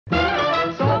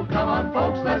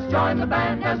let's join the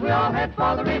band as we all head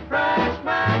for the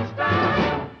refreshment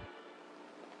stand.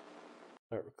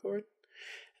 Record.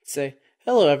 Say,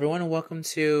 hello everyone and welcome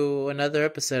to another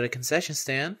episode of Concession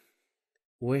Stand.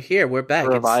 We're here, we're back.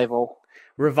 Revival.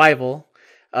 Revival.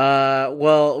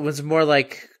 Well, it was more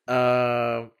like,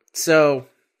 so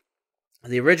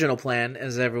the original plan,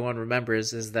 as everyone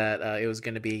remembers, is that it was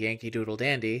going to be Yankee Doodle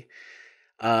Dandy.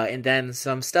 And then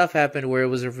some stuff happened where it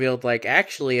was revealed, like,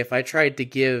 actually, if I tried to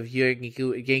give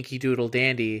Yankee Doodle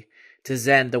Dandy to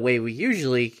Zen the way we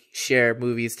usually share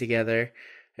movies together,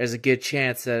 there's a good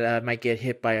chance that I might get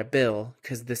hit by a bill,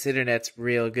 because this internet's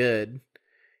real good.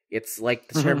 It's like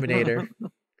the Terminator.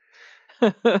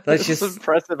 It's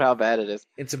impressive how bad it is.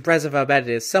 It's impressive how bad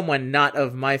it is. Someone not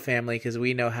of my family, because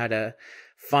we know how to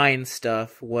find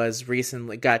stuff,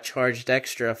 got charged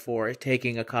extra for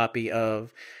taking a copy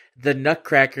of The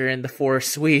Nutcracker and the Four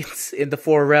Sweets in the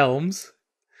Four Realms.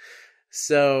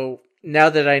 So now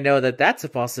that I know that that's a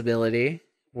possibility,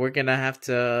 we're gonna have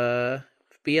to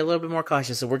be a little bit more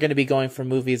cautious. So we're going to be going for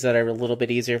movies that are a little bit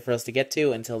easier for us to get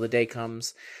to until the day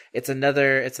comes. It's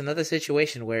another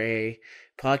situation where a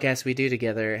podcast we do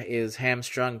together is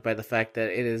hamstrung by the fact that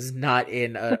it is not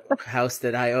in a house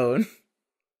that I own.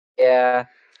 Yeah.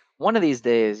 One of these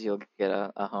days you'll get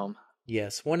a home.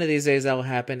 Yes, one of these days that will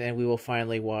happen and we will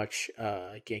finally watch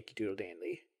Yankee Doodle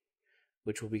Dandy,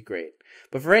 which will be great.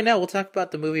 But for right now, we'll talk about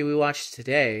the movie we watched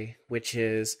today, which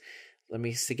is, let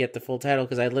me get the full title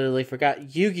because I literally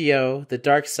forgot, Yu-Gi-Oh! The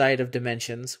Dark Side of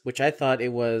Dimensions, which I thought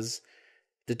it was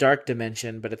The Dark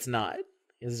Dimension, but it's not.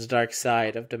 It's The Dark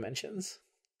Side of Dimensions.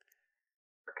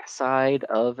 Dark Side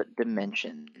of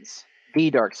Dimensions.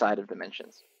 The Dark Side of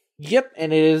Dimensions. Yep,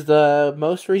 and it is the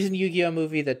most recent Yu-Gi-Oh!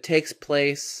 Movie that takes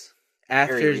place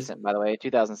after... Very recent, by the way,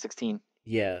 2016.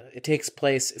 Yeah, it takes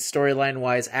place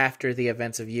storyline-wise after the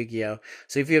events of Yu-Gi-Oh!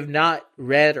 So if you have not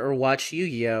read or watched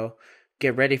Yu-Gi-Oh!,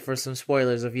 get ready for some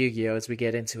spoilers of Yu-Gi-Oh! As we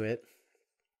get into it.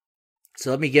 So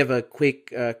let me give a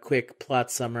quick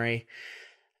plot summary.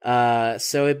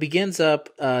 So it begins up,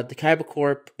 the Kaiba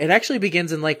Corp. It actually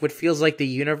begins in like what feels like the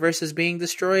universe is being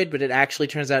destroyed, but it actually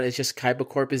turns out it's just Kaiba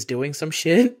Corp is doing some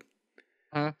shit.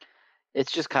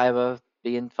 It's just Kaiba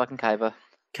being fucking Kaiba.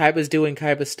 Kaiba's doing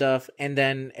Kaiba stuff, and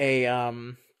then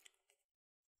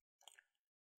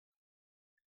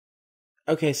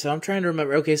Okay, so I'm trying to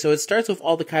remember. Okay, so it starts with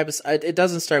all the Kaiba... It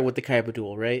doesn't start with the Kaiba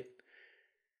duel, right?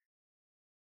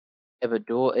 Kaiba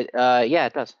duel? Yeah,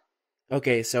 it does.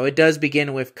 Okay, so it does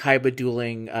begin with Kaiba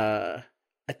dueling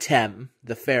Atem,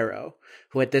 the Pharaoh,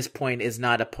 who at this point is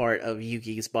not a part of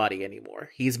Yugi's body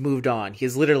anymore. He's moved on.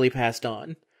 He's literally passed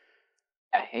on.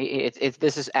 Yeah,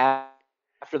 this is after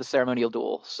the ceremonial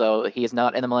duel, so he is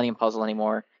not in the Millennium Puzzle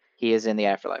anymore. He is in the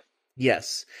afterlife.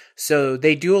 Yes. So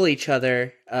they duel each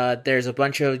other. There's a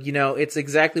bunch of, it's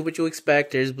exactly what you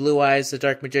expect. There's Blue Eyes, the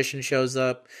Dark Magician shows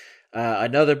up.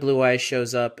 Another Blue Eyes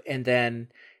shows up. And then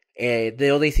the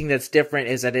only thing that's different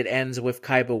is that it ends with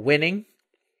Kaiba winning.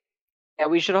 Yeah,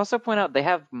 we should also point out they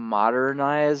have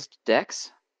modernized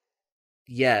decks.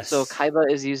 Yes. So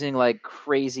Kaiba is using like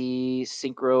crazy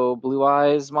synchro Blue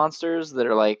Eyes monsters that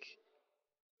are like...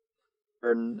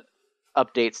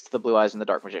 updates to the Blue Eyes and the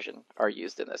Dark Magician are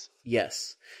used in this.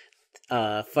 Yes.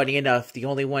 Funny enough, the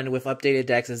only one with updated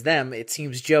decks is them. It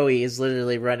seems Joey is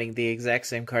literally running the exact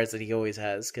same cards that he always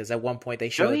has, because at one point they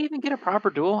showed... Joey even get a proper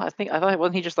duel? I thought,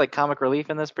 wasn't he just like comic relief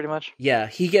in this pretty much? Yeah,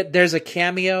 there's a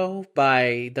cameo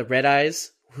by the Red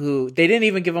Eyes, who, they didn't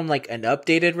even give him like an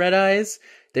updated Red Eyes.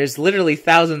 There's literally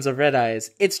thousands of Red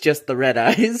Eyes. It's just the Red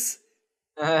Eyes.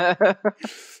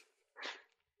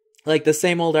 Like the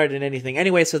same old art and anything.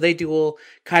 Anyway, so they duel,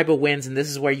 Kaiba wins, and this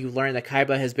is where you learn that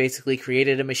Kaiba has basically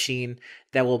created a machine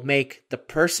that will make the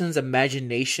person's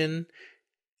imagination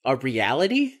a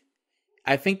reality.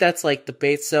 I think that's like the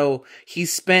base. So he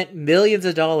spent millions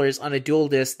of dollars on a duel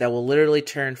disc that will literally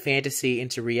turn fantasy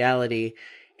into reality.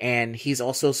 And he's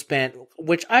also spent,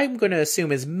 which I'm going to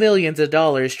assume is millions of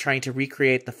dollars, trying to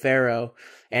recreate the Pharaoh.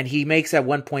 And he makes at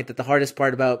one point that the hardest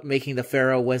part about making the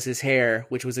Pharaoh was his hair,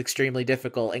 which was extremely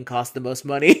difficult and cost the most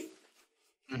money.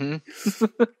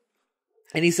 Mm-hmm.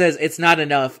 And he says, it's not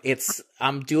enough.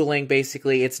 I'm dueling,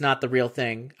 basically. It's not the real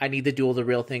thing. I need to duel the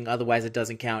real thing, otherwise it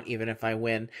doesn't count, even if I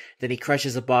win. Then he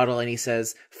crushes a bottle and he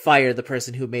says, fire the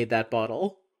person who made that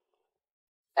bottle.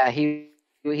 He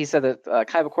said that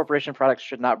Kaiba Corporation products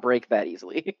should not break that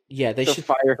easily. Yeah, they should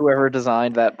fire whoever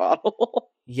designed that bottle.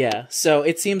 Yeah, so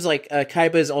it seems like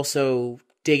Kaiba is also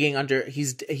digging under.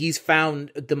 He's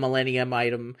found the Millennium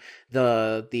item,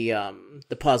 the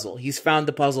puzzle. He's found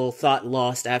the puzzle thought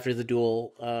lost after the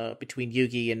duel between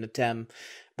Yugi and Atem,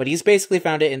 but he's basically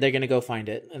found it, and they're gonna go find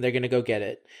it, and they're gonna go get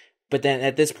it. But then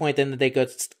at this point, then they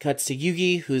cuts to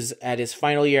Yugi, who's at his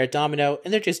final year at Domino,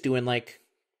 and they're just doing like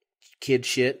kid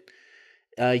shit.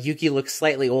 Yugi looks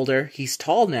slightly older. He's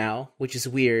tall now, which is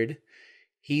weird.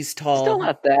 He's tall. Still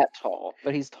not that tall,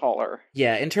 but he's taller.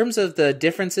 Yeah, in terms of the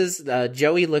differences,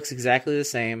 Joey looks exactly the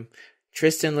same.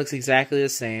 Tristan looks exactly the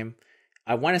same.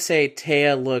 I want to say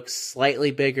Taya looks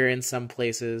slightly bigger in some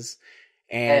places.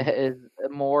 And is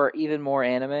even more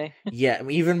anime. Yeah,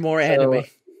 even more anime.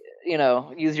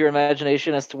 Use your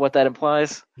imagination as to what that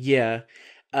implies. Yeah.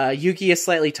 Yugi is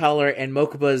slightly taller, and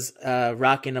Mokuba's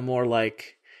rocking a more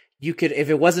like... if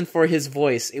it wasn't for his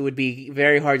voice, it would be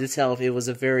very hard to tell if it was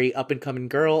a very up-and-coming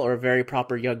girl or a very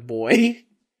proper young boy.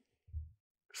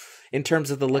 In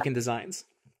terms of the look and designs.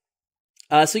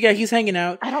 So yeah, he's hanging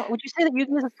out. Would you say that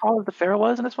Yugi is as tall as the Pharaoh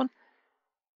was in this one?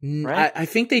 Right? I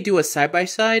think they do a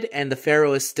side-by-side, and the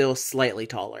Pharaoh is still slightly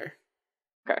taller.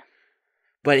 Okay.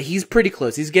 But he's pretty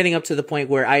close. He's getting up to the point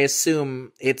where I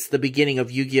assume it's the beginning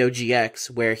of Yu-Gi-Oh!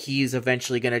 GX, where he's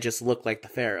eventually going to just look like the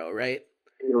Pharaoh, right?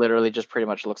 He literally just pretty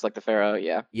much looks like the Pharaoh,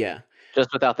 yeah. Yeah.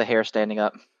 Just without the hair standing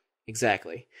up.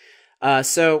 Exactly.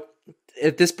 So,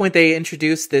 at this point, they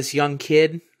introduce this young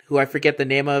kid, who I forget the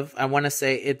name of. I want to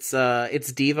say it's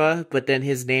Diva, but then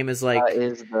his name is like...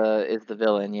 is the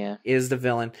villain, yeah. Is the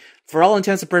villain. For all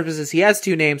intents and purposes, he has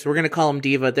two names. We're going to call him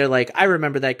Diva. They're like, I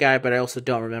remember that guy, but I also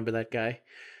don't remember that guy.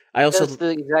 That's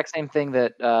the exact same thing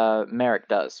that Merrick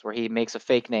does, where he makes a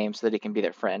fake name so that he can be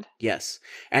their friend. Yes.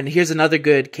 And here's another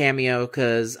good cameo,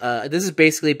 because this is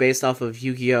basically based off of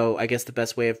Yu-Gi-Oh! I guess the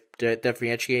best way of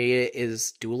differentiating it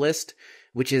is Duelist,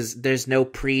 which is there's no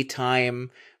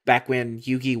pre-time back when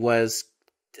Yugi was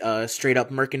straight up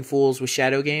murking fools with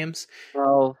shadow games.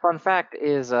 Well, fun fact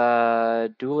is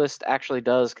Duelist actually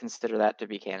does consider that to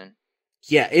be canon.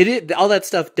 Yeah, all that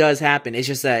stuff does happen. It's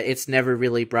just that it's never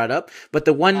really brought up. But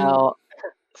the one... Well,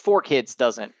 4Kids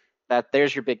doesn't.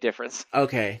 There's your big difference.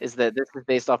 Okay. Is that this is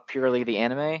based off purely the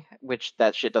anime, which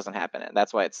that shit doesn't happen in.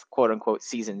 That's why it's quote-unquote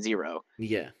Season 0.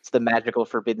 Yeah. It's the magical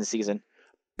forbidden season.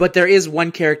 But there is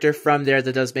one character from there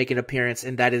that does make an appearance,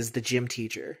 and that is the gym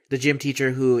teacher. The gym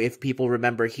teacher who, if people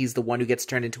remember, he's the one who gets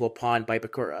turned into a pawn by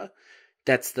Bakura.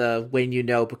 That's when you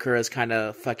know Bakura's kind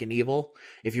of fucking evil.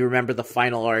 If you remember the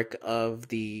final arc of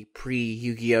the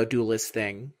pre-Yu-Gi-Oh! Duelist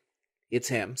thing, it's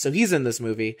him. So he's in this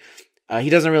movie. He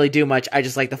doesn't really do much. I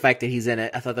just like the fact that he's in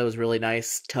it. I thought that was a really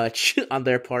nice touch on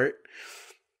their part.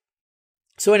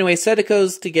 So anyway, Seta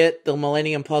goes to get the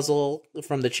Millennium Puzzle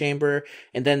from the chamber,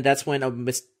 and then that's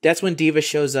when Diva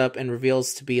shows up and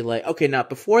reveals to be like, okay, now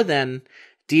before then,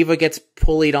 Diva gets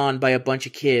bullied on by a bunch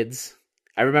of kids.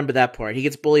 I remember that part. He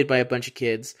gets bullied by a bunch of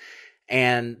kids.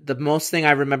 And the most thing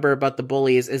I remember about the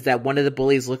bullies is that one of the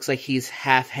bullies looks like he's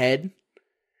half head.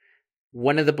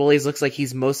 One of the bullies looks like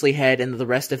he's mostly head and the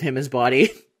rest of him is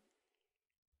body.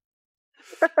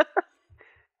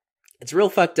 It's real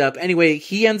fucked up. Anyway,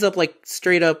 he ends up like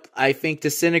straight up, I think,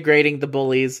 disintegrating the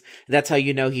bullies. That's how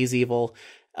you know he's evil.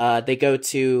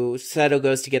 Seto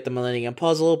goes to get the Millennium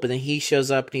Puzzle, but then he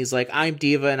shows up and he's like, I'm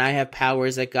Diva and I have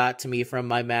powers that got to me from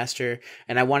my master.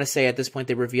 And I want to say at this point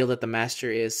they reveal that the master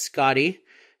is Scotty,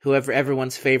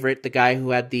 everyone's favorite, the guy who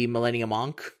had the Millennium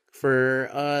Ankh for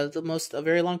a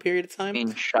very long period of time. You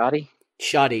mean Shoddy?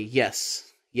 Shoddy,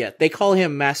 yes. Yeah, they call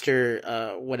him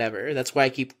Master whatever. That's why I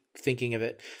keep thinking of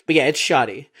it. But yeah, it's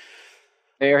Shoddy.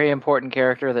 Very important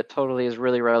character that totally is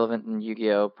really relevant in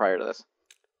Yu-Gi-Oh! Prior to this.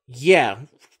 Yeah,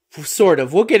 sort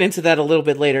of. We'll get into that a little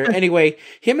bit later. Anyway,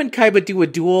 him and Kaiba do a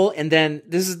duel, and then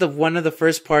this is one of the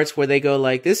first parts where they go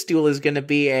like, this duel is going to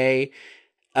be a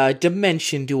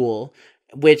dimension duel,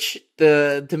 which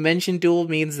the dimension duel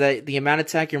means that the amount of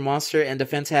attack your monster and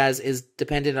defense has is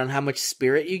dependent on how much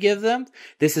spirit you give them.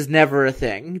 This is never a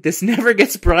thing. This never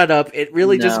gets brought up. It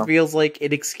really just feels like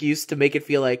an excuse to make it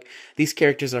feel like these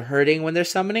characters are hurting when they're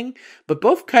summoning. But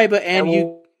both Kaiba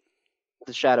and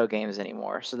the shadow games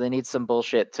anymore, so they need some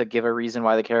bullshit to give a reason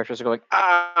why the characters are going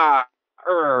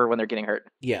when they're getting hurt.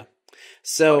 Yeah.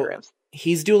 So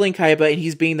he's dueling Kaiba, and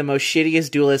he's being the most shittiest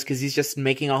duelist because he's just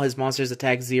making all his monsters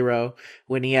attack 0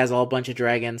 when he has a bunch of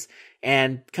dragons.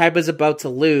 And Kaiba's about to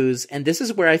lose, and this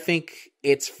is where I think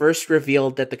it's first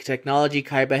revealed that the technology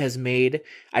Kaiba has made,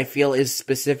 I feel, is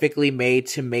specifically made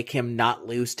to make him not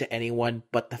lose to anyone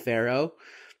but the Pharaoh.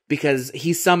 Because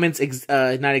he summons, not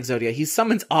Exodia, he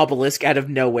summons Obelisk out of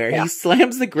nowhere. Yeah. He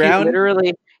slams the ground.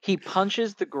 He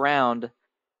punches the ground,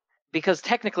 because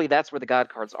technically that's where the God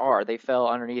cards are. They fell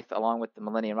underneath along with the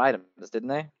Millennium items, didn't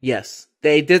they? Yes.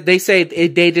 They did. They say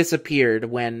they disappeared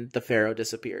when the Pharaoh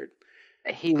disappeared.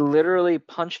 He literally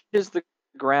punches the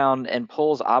ground and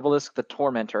pulls Obelisk the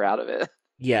Tormentor out of it.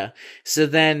 Yeah. So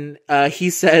then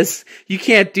he says, you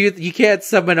can't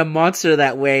summon a monster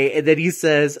that way. And then he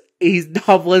says,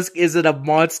 Obelisk isn't a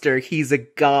monster, he's a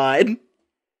god.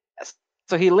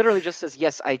 So he literally just says,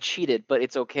 yes, I cheated, but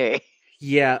it's okay.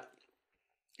 Yeah.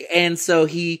 And so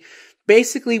he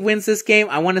basically wins this game.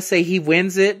 I want to say he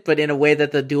wins it, but in a way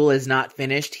that the duel is not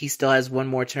finished. He still has one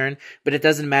more turn, but it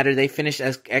doesn't matter. They finished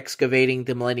excavating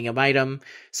the Millennium Item.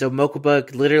 So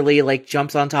Mokuba literally like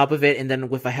jumps on top of it and then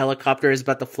with a helicopter is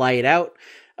about to fly it out.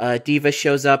 Diva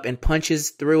shows up and punches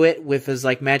through it with his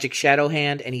like magic shadow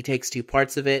hand, and he takes 2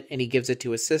 parts of it and he gives it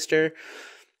to his sister.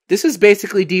 This is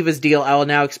basically Diva's deal. I will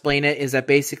now explain it. Is that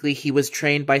basically he was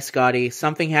trained by Scotty.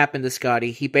 Something happened to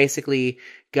Scotty. He basically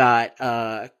got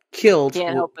killed.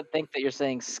 Can't help but think that you're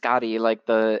saying Scotty, like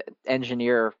the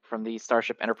engineer from the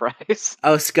Starship Enterprise.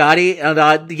 Oh, Scotty?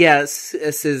 Yes,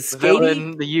 this is The Scotty.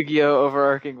 villain, the Yu-Gi-Oh!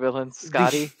 Overarching villain,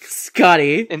 Scotty,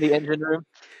 Scotty. in the engine room.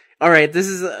 All right, this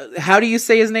is how do you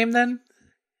say his name then?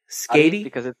 Scotty?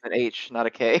 Because it's an H, not a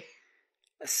K.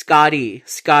 Scotty.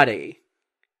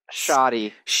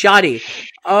 Shoddy. Shoddy.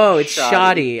 Oh, it's Shoddy.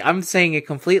 Shoddy. I'm saying it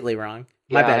completely wrong.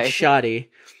 My bad. Shoddy.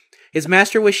 His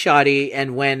master was Shoddy,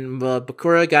 and when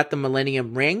Bakura got the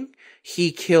Millennium Ring,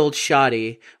 he killed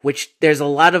Shoddy, which there's a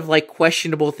lot of like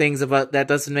questionable things about that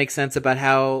doesn't make sense about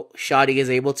how Shoddy is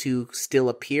able to still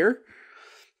appear.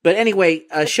 But anyway,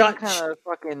 kind of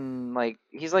fucking like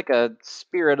he's like a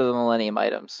spirit of the Millennium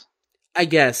Items. I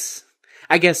guess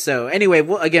so. Anyway,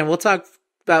 we'll talk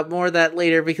about more of that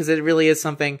later because it really is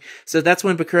something. So that's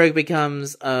when Bakura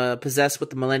becomes possessed with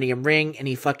the Millennium Ring and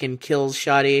he fucking kills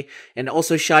Shoddy. And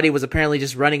also Shoddy was apparently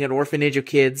just running an orphanage of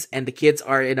kids, and the kids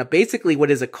are in a basically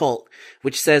what is a cult,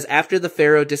 which says after the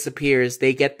Pharaoh disappears,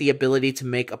 they get the ability to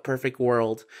make a perfect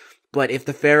world. But if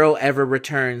the Pharaoh ever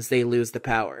returns, they lose the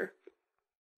power.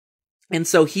 And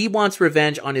so he wants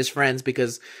revenge on his friends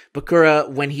because Bakura,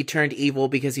 when he turned evil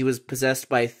because he was possessed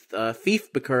by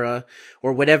Thief Bakura,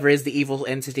 or whatever is the evil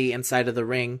entity inside of the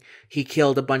ring, he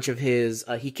killed a bunch of his,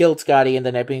 he killed Scotty, and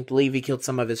then I believe he killed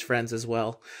some of his friends as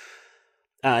well.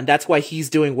 And that's why he's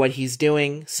doing what he's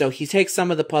doing. So he takes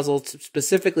some of the puzzles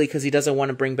specifically because he doesn't want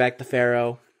to bring back the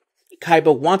Pharaoh.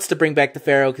 Kaiba wants to bring back the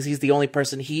Pharaoh because he's the only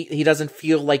person he doesn't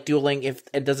feel like dueling if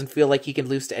it doesn't feel like he can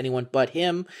lose to anyone but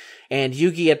him. And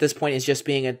Yugi at this point is just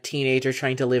being a teenager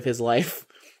trying to live his life.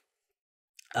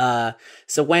 So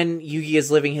when Yugi is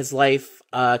living his life,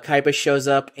 Kaiba shows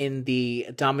up in the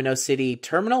Domino City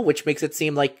terminal, which makes it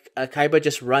seem like Kaiba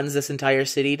just runs this entire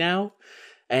city now.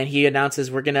 And he announces,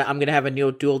 I'm gonna have a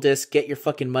new duel disc. Get your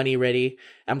fucking money ready.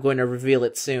 I'm going to reveal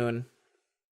it soon.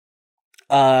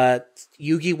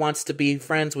 Yugi wants to be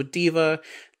friends with Diva.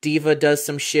 Diva does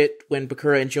some shit when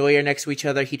Bakura and Joey are next to each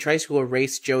other. He tries to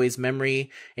erase Joey's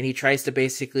memory, and he tries to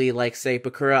basically, like, say,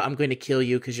 Bakura, I'm going to kill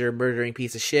you because you're a murdering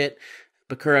piece of shit.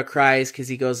 Bakura cries because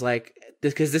he goes, like,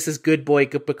 because this is good boy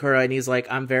Bakura, and he's like,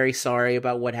 I'm very sorry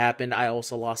about what happened. I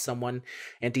also lost someone.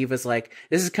 And Diva's like,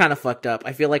 this is kind of fucked up.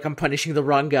 I feel like I'm punishing the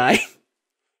wrong guy.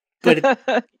 But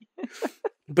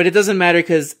it doesn't matter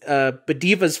because, but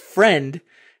Diva's friend,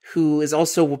 who is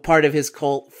also a part of his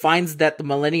cult, finds that the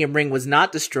Millennium Ring was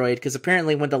not destroyed, because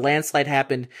apparently when the landslide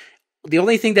happened, the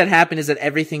only thing that happened is that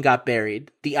everything got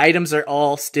buried. The items are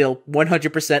all still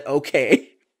 100% okay.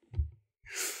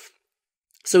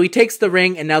 So he takes the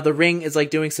ring, and now the ring is like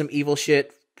doing some evil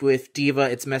shit with Diva.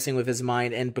 It's messing with his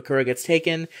mind, and Bakura gets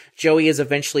taken. Joey is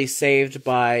eventually saved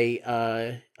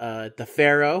by the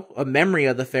Pharaoh, a memory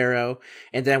of the Pharaoh.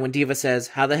 And then when Diva says,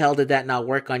 how the hell did that not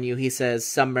work on you? He says,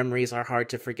 some memories are hard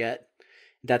to forget.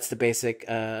 That's the basic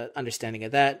understanding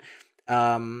of that.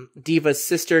 Diva's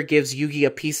sister gives Yugi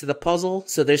a piece of the puzzle.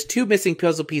 So there's 2 missing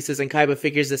puzzle pieces, and Kaiba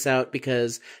figures this out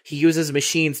because he uses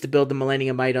machines to build the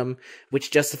Millennium Item,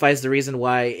 which justifies the reason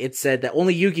why it said that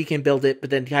only Yugi can build it.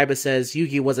 But then Kaiba says,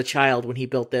 Yugi was a child when he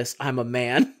built this. I'm a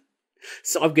man.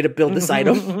 So I'm going to build this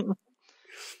item.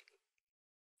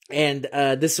 And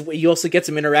you also get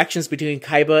some interactions between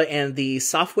Kaiba and the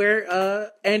software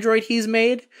android he's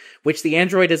made, which the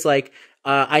android is like,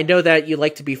 I know that you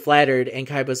like to be flattered, and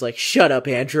Kaiba's like, shut up,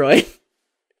 android.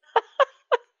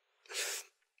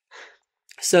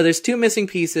 So there's 2 missing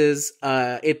pieces.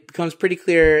 It becomes pretty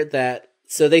clear that,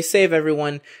 so they save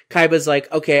everyone. Kaiba's like,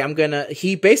 okay,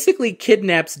 he basically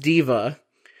kidnaps Diva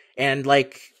and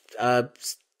like,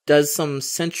 does some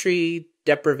sentry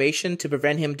deprivation to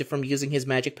prevent him from using his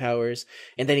magic powers,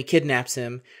 and then he kidnaps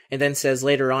him, and then says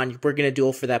later on, we're gonna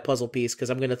duel for that puzzle piece,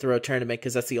 because I'm gonna throw a tournament,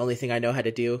 because that's the only thing I know how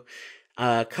to do.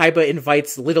 Kaiba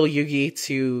invites little Yugi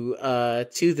to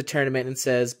the tournament and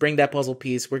says, bring that puzzle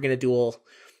piece, we're gonna duel,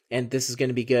 and this is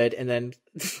gonna be good. And then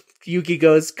Yugi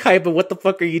goes, Kaiba, what the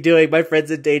fuck are you doing? My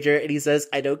friend's in danger. And he says,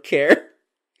 I don't care.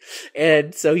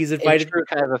 And so he's In invited. true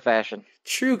Kaiba fashion.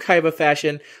 True Kaiba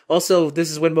fashion. Also,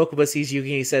 this is when Mokuba sees Yugi and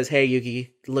he says, "Hey, Yugi,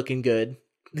 looking good.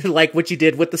 Like what you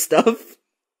did with the stuff."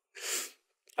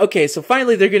 Okay, so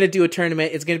finally they're going to do a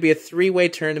tournament. It's going to be a 3-way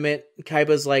tournament.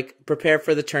 Kaiba's like, prepare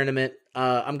for the tournament.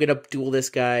 I'm going to duel this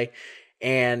guy.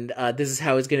 And this is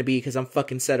how it's going to be because I'm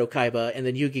fucking Seto Kaiba. And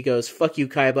then Yugi goes, "Fuck you,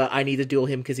 Kaiba. I need to duel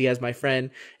him because he has my friend."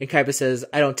 And Kaiba says,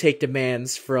 "I don't take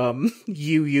demands from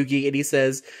you, Yugi." And he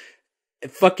says,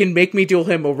 "Fucking make me duel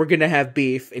him or we're gonna have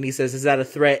beef." And he says, "Is that a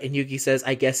threat?" And Yugi says,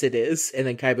 "I guess it is." And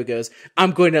then Kaiba goes,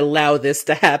 "I'm going to allow this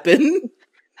to happen."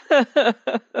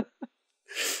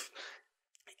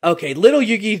 Okay, little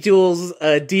Yugi duels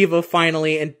Diva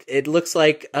finally, and it looks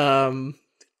like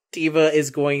Diva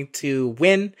is going to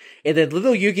win. And then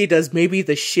little Yugi does maybe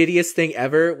the shittiest thing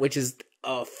ever, which is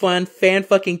fun,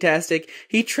 fan-fucking-tastic.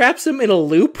 He traps him in a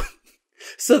loop.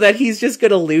 So that he's just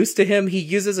gonna lose to him. He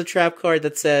uses a trap card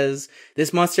that says,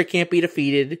 "This monster can't be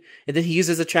defeated." And then he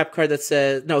uses a trap card that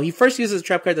says, no, he first uses a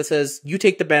trap card that says, "You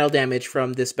take the battle damage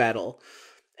from this battle."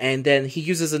 And then he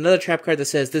uses another trap card that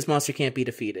says, "This monster can't be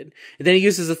defeated." And then he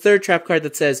uses a third trap card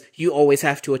that says, "You always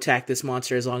have to attack this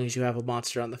monster as long as you have a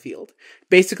monster on the field."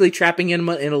 Basically trapping him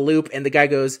in a loop, and the guy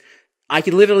goes, "I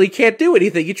literally can't do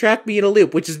anything. You trapped me in a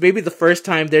loop," which is maybe the first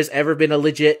time there's ever been a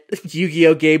legit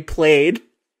Yu-Gi-Oh game played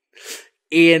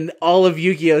in all of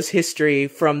Yu-Gi-Oh's history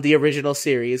from the original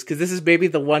series, because this is maybe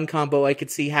the one combo I could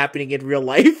see happening in real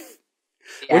life.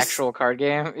 The actual card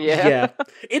game? Yeah. Yeah.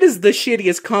 It is the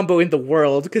shittiest combo in the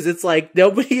world, because it's like,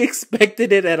 nobody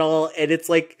expected it at all, and it's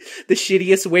like the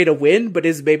shittiest way to win, but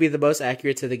is maybe the most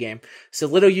accurate to the game. So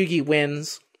Little Yugi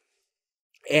wins,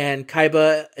 and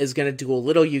Kaiba is gonna duel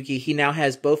Little Yugi. He now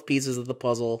has both pieces of the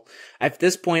puzzle. At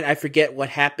this point, I forget what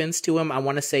happens to him. I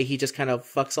want to say he just kind of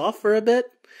fucks off for a bit.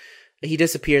 He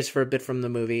disappears for a bit from the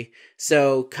movie.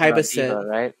 So Kaiba said, Diva,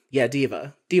 right? Yeah,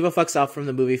 Diva. Diva fucks off from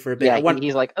the movie for a bit. Yeah,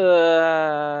 he's like,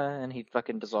 and he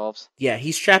fucking dissolves. Yeah,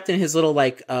 he's trapped in his little,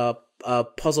 like,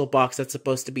 puzzle box that's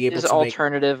supposed to be able His to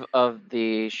alternative of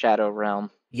the Shadow Realm.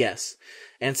 Yes.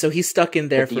 And so he's stuck in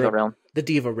there The Diva Realm. The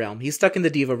Diva Realm. He's stuck in the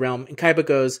Diva Realm, and Kaiba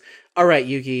goes, "Alright,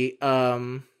 Yugi,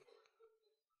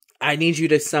 I need you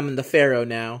to summon the Pharaoh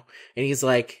now." And he's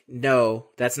like, "No,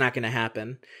 that's not gonna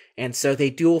happen." And so they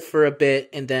duel for a bit,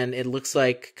 and then it looks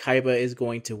like Kaiba is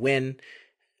going to win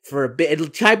for a bit.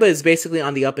 Kaiba is basically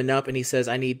on the up and up, and he says,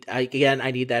 I need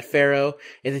that Pharaoh.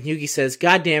 And then Yugi says,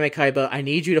 "God damn it, Kaiba, I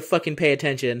need you to fucking pay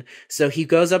attention." So he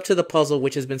goes up to the puzzle,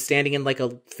 which has been standing in like a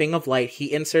thing of light.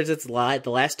 He inserts the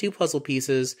last two puzzle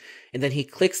pieces, and then he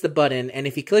clicks the button. And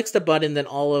if he clicks the button, then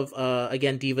all of,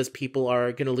 again, Diva's people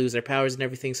are gonna lose their powers and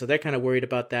everything, so they're kind of worried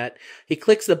about that. He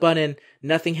clicks the button,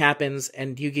 nothing happens,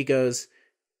 and Yugi goes,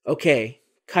 "Okay,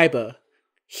 Kaiba,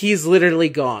 he's literally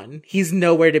gone. He's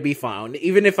nowhere to be found.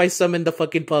 Even if I summon the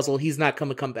fucking puzzle, he's not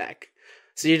gonna come back.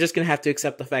 So you're just gonna have to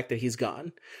accept the fact that he's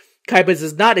gone." Kaiba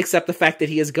does not accept the fact that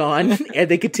he is gone, and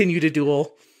they continue to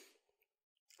duel.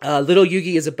 Little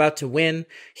Yugi is about to win.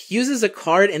 He uses a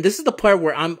card, and this is the part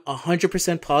where I'm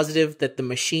 100% positive that the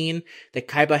machine that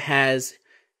Kaiba has,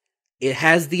 it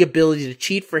has the ability to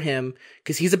cheat for him,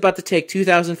 because he's about to take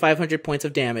 2,500 points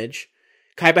of damage.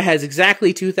 Kaiba has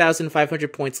exactly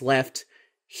 2,500 points left.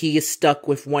 He is stuck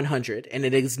with 100, and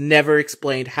it is never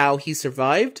explained how he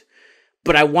survived.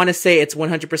 But I want to say it's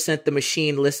 100% the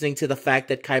machine listening to the fact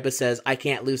that Kaiba says, "I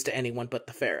can't lose to anyone but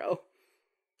the Pharaoh."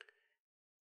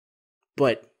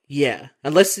 But yeah,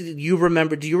 unless you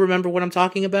remember, do you remember what I'm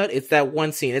talking about? It's that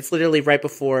one scene. It's literally right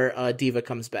before Diva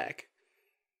comes back.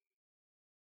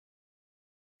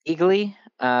 Eagly.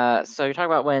 So you're talking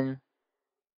about when,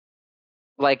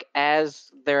 like, as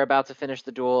they're about to finish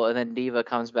the duel, and then Diva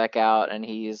comes back out, and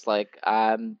he's like,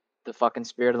 "I'm the fucking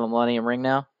spirit of the Millennium Ring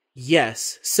now."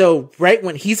 Yes. So right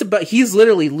when he's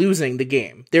literally losing the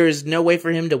game. There is no way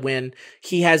for him to win.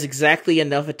 He has exactly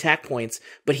enough attack points,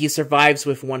 but he survives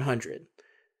with 100.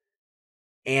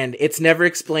 And it's never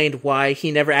explained why.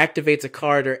 He never activates a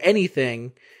card or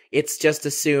anything. It's just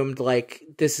assumed like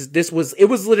it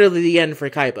was literally the end for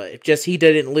Kaiba. It just he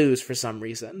didn't lose for some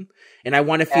reason. And I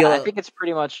want to feel I think it's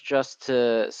pretty much just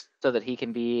so that he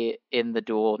can be in the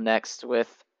duel next with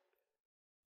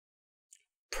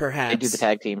perhaps they do the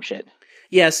tag team shit.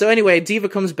 Yeah, so anyway, Diva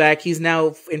comes back. He's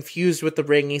now infused with the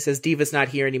ring. He says, "Diva's not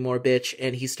here anymore, bitch."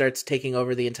 And he starts taking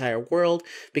over the entire world,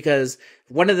 because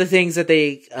one of the things that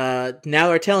they now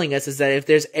are telling us is that if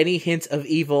there's any hint of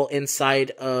evil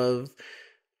inside of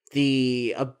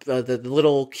the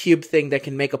little cube thing that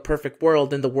can make a perfect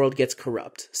world, then the world gets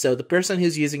corrupt. So the person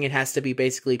who's using it has to be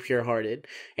basically pure-hearted.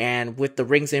 And with the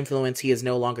ring's influence, he is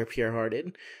no longer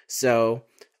pure-hearted. So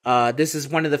This is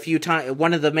one of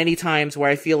the many times where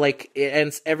I feel like it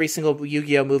ends every single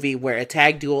Yu-Gi-Oh movie where a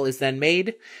tag duel is then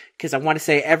made, because I want to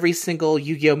say every single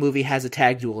Yu-Gi-Oh movie has a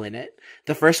tag duel in it.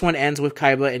 The first one ends with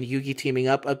Kaiba and Yugi teaming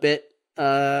up a bit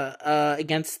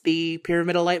against the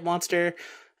Pyramidal Light monster.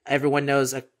 Everyone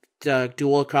knows a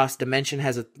duel across dimension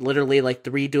has literally like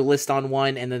 3 duelists on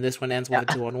one, and then this one ends with a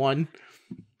 2-on-1.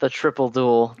 The triple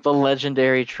duel. The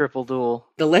legendary triple duel.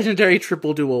 The legendary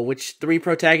triple duel, which 3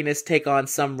 protagonists take on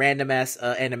some random-ass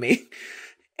enemy.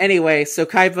 Anyway, so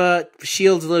Kaiba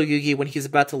shields little Yugi when he's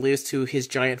about to lose to his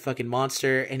giant fucking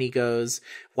monster, and he goes,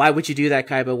 "Why would you do that,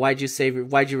 Kaiba? Why'd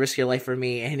you risk your life for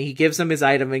me?" And he gives him his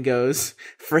item and goes,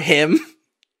 "For him."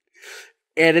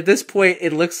 And at this point,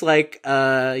 it looks like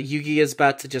Yugi is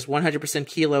about to just 100%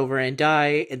 keel over and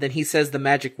die, and then he says the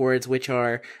magic words, which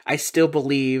are, "I still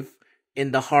believe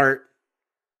in the heart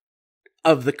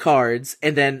of the cards,"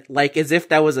 and then, like, as if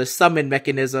that was a summon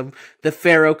mechanism, the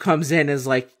Pharaoh comes in and is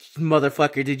like,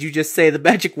 "Motherfucker, did you just say the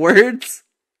magic words?"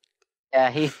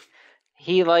 Yeah,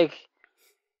 he like,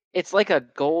 it's like a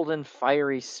golden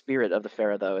fiery spirit of the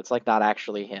Pharaoh, though. It's like not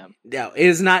actually him. No, it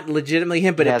is not legitimately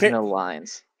him, but it has no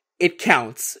lines. It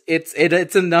counts. It's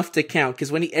enough to count,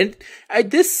 because when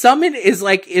this summon is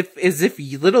like as if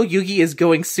little Yugi is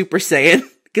going Super Saiyan,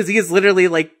 because he is literally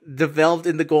like developed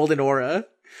in the golden aura.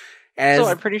 So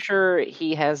I'm pretty sure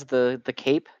he has the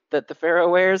cape that the Pharaoh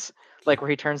wears, like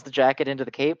where he turns the jacket into the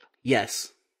cape.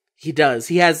 Yes, he does.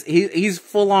 He's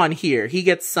full on here. He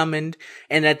gets summoned,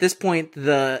 and at this point,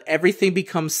 everything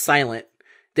becomes silent.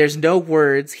 There's no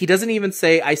words. He doesn't even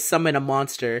say, "I summon a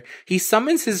monster." He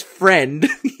summons his friend.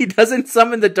 He doesn't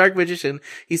summon the Dark Magician.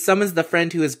 He summons the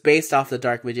friend who is based off the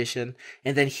Dark Magician.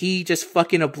 And then he just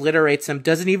fucking obliterates him.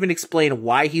 Doesn't even explain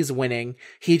why he's winning.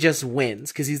 He just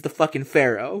wins, because he's the fucking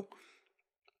Pharaoh.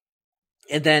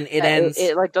 And then it ends.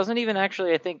 It like doesn't even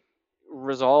actually, I think,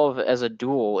 resolve as a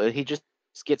duel. He just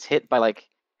gets hit by like.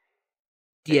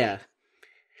 Yeah.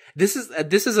 This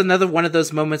is another one of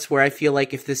those moments where I feel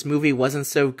like if this movie wasn't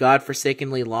so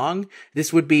godforsakenly long,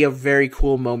 this would be a very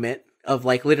cool moment of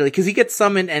like literally, because he gets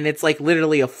summoned and it's like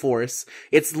literally a force.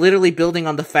 It's literally building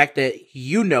on the fact that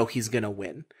you know he's gonna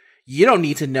win. You don't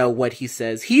need to know what he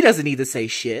says. He doesn't need to say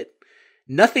shit.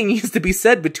 Nothing needs to be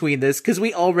said between this, because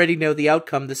we already know the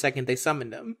outcome the second they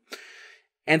summoned him.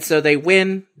 And so they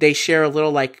win. They share a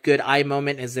little like good eye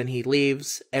moment as then he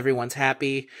leaves. Everyone's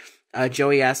happy.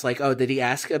 Joey asks, like, "Oh, did he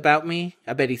ask about me?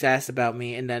 I bet he's asked about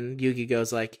me." And then Yugi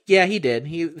goes like, "Yeah, he did.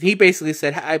 He basically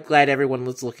said, I'm glad everyone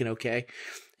was looking okay."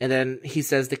 And then he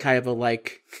says to Kaiba,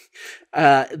 like,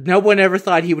 "No one ever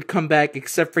thought he would come back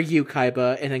except for you,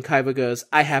 Kaiba." And then Kaiba goes,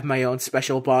 "I have my own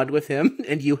special bond with him,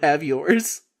 and you have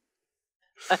yours."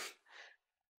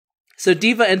 So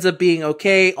Diva ends up being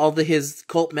okay. All his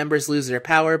cult members lose their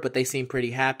power, but they seem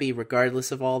pretty happy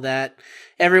regardless of all that.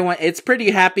 It's pretty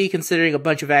happy considering a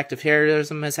bunch of active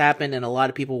terrorism has happened and a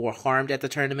lot of people were harmed at the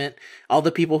tournament. All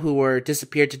the people who were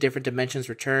disappeared to different dimensions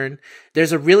return.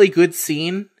 There's a really good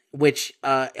scene, which,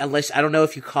 unless, I don't know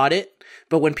if you caught it,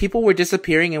 but when people were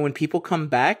disappearing and when people come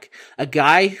back, a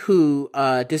guy who,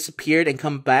 disappeared and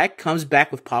comes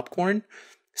back with popcorn.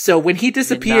 So when he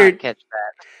disappeared, did not catch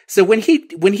that. So when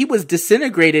he was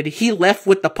disintegrated, he left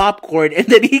with the popcorn, and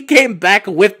then he came back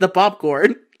with the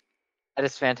popcorn. That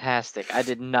is fantastic. I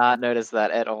did not notice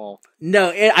that at all.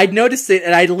 No, I noticed it,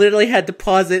 and I literally had to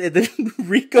pause it and then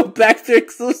re-go back there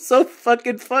because it was so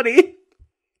fucking funny.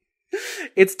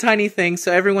 It's tiny things,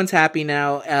 so everyone's happy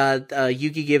now.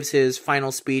 Yugi gives his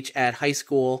final speech at high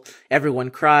school. Everyone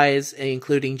cries,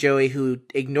 including Joey, who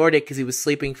ignored it because he was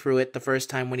sleeping through it the first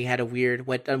time when he had a weird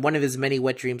one of his many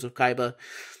wet dreams with Kaiba.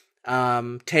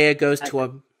 Taya goes to a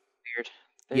weird.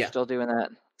 They're still doing that.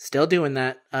 Still doing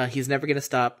that. He's never gonna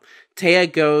stop.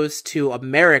 Taya goes to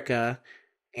America,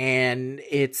 and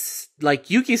it's like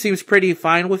Yuki seems pretty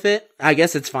fine with it. I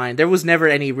guess it's fine. There was never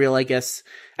any real, I guess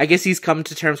he's come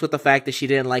to terms with the fact that she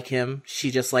didn't like him.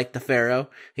 She just liked the Pharaoh.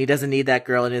 He doesn't need that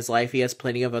girl in his life. He has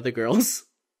plenty of other girls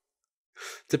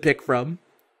to pick from.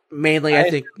 Mainly, I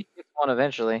think he picks one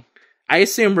eventually. I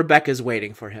assume Rebecca's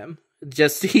waiting for him.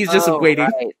 He's just waiting.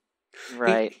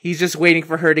 Right. He's just waiting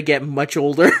for her to get much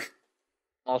older.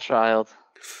 Small child.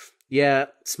 Yeah,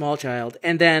 small child.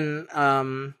 And then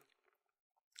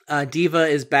Diva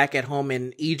is back at home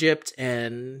in Egypt,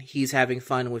 and he's having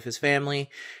fun with his family.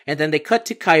 And then they cut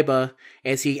to Kaiba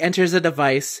as he enters a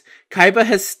device. Kaiba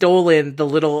has stolen the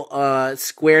little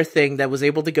square thing that was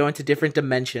able to go into different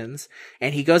dimensions,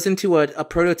 and he goes into a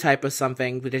prototype of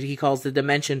something that he calls the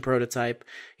dimension prototype.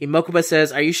 Mokuba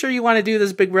says, "Are you sure you want to do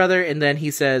this, big brother?" And then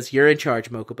he says, "You're in charge,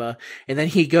 Mokuba." And then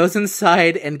he goes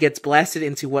inside and gets blasted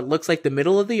into what looks like the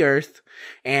middle of the earth,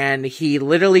 and he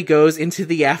literally goes into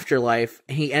the afterlife.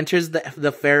 He enters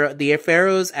the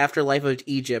pharaoh's afterlife of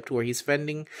Egypt, where he's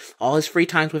spending all his free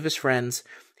times with his friends.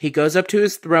 He goes up to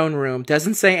his throne room,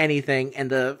 doesn't say anything,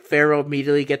 and the pharaoh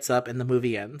immediately gets up, and the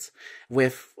movie ends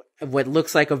with what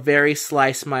looks like a very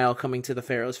sly smile coming to the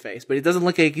pharaoh's face. But it doesn't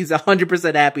look like he's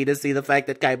 100% happy to see the fact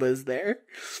that Kaiba is there.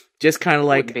 Just kind of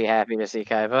like, Wouldn't be happy to see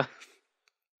Kaiba.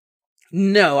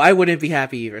 no, I wouldn't be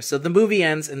happy either. So the movie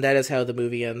ends, and that is how the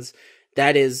movie ends.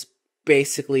 That is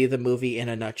basically the movie in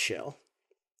a nutshell.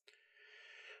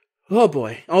 Oh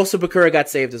boy. Also, Bakura got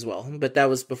saved as well, but that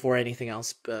was before anything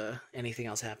else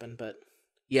happened. But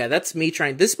yeah, that's me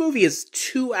trying. This movie is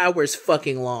 2 hours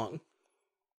fucking long.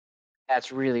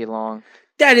 That's really long.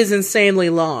 That is insanely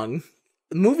long.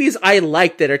 Movies I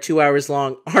like that are 2 hours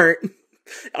long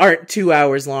aren't 2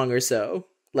 hours long or so.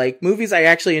 Like, movies I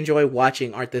actually enjoy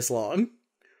watching aren't this long.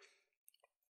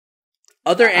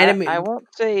 Other anime... I won't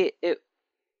say it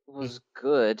was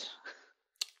good.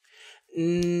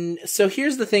 So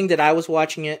here's the thing that I was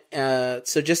watching it.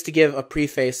 So just to give a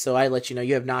preface, so I let you know,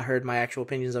 you have not heard my actual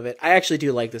opinions of it. I actually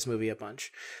do like this movie a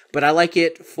bunch, but I like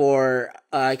it for,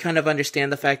 I kind of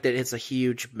understand the fact that it's a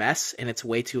huge mess and it's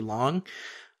way too long,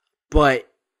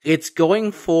 but it's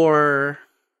 100%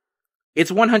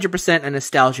 a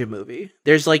nostalgia movie.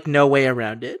 There's like no way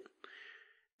around it.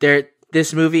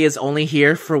 This movie is only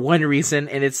here for one reason,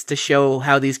 and it's to show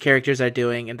how these characters are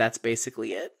doing, and that's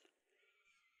basically it.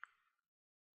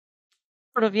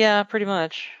 Sort of, yeah, pretty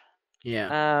much.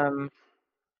 Yeah.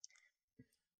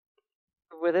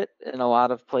 With it in a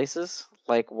lot of places,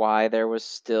 like why there was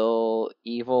still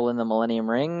evil in the Millennium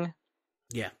Ring.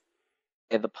 Yeah.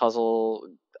 The puzzle,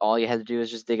 all you had to do is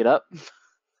just dig it up,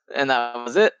 and that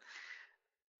was it.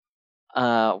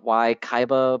 Why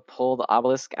Kaiba pulled the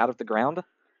obelisk out of the ground.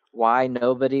 Why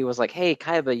nobody was like, "Hey,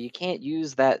 Kaiba, you can't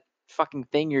use that fucking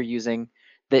thing you're using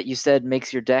that you said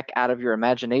makes your deck out of your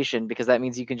imagination, because that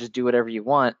means you can just do whatever you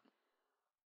want."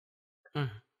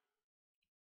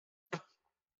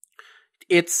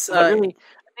 It's really,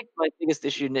 I think my biggest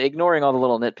issue, ignoring all the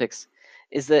little nitpicks,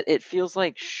 is that it feels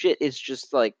like shit is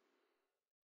just like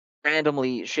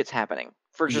randomly shit's happening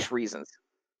for just reasons.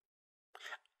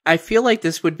 I feel like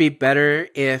this would be better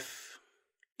if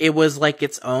it was like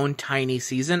its own tiny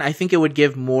season. I think it would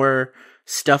give more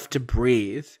stuff to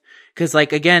breathe. Cause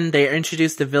like, again, they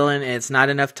introduced the villain and it's not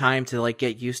enough time to like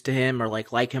get used to him or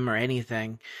like him or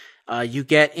anything. You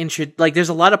get like there's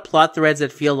a lot of plot threads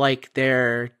that feel like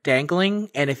they're dangling,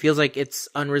 and it feels like it's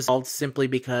unresolved simply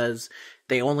because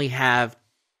they only have,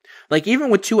 like, even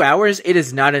with 2 hours, it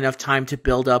is not enough time to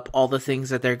build up all the things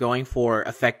that they're going for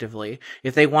effectively.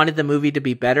 If they wanted the movie to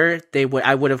be better,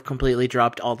 I would have completely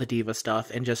dropped all the diva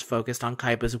stuff and just focused on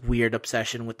Kaiba's weird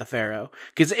obsession with the pharaoh,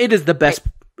 because it is the best.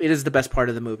 It is the best part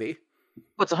of the movie.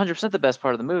 Well, it's 100% the best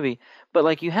part of the movie, but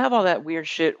like you have all that weird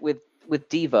shit with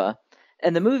Diva,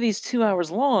 and the movie's 2 hours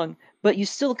long, but you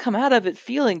still come out of it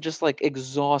feeling just like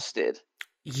exhausted.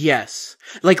 Yes,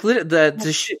 like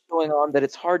the shit going on that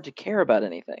it's hard to care about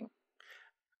anything.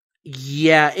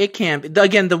 Yeah, it can.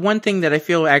 Again, the one thing that I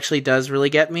feel actually does really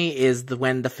get me is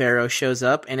when the pharaoh shows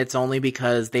up, and it's only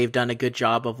because they've done a good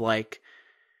job of like,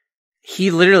 he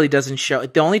literally doesn't show.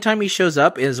 The only time he shows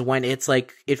up is when it's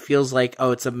like, it feels like,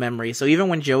 oh, it's a memory. So even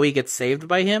when Joey gets saved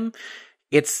by him,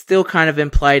 it's still kind of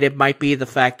implied it might be the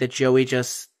fact that Joey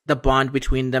the bond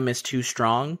between them is too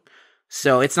strong.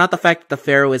 So it's not the fact that the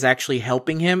pharaoh is actually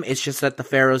helping him, it's just that the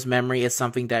pharaoh's memory is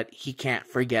something that he can't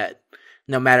forget,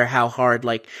 no matter how hard.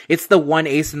 Like, it's the one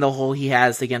ace in the hole he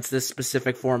has against this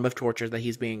specific form of torture that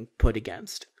he's being put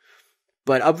against.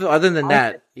 But other than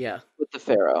that, yeah. With the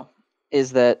pharaoh,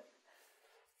 is that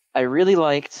I really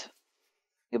liked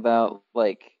about,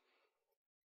 like,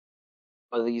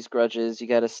 these grudges, you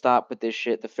gotta stop with this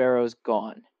shit. The pharaoh's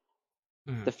gone.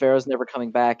 The pharaoh's never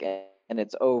coming back, and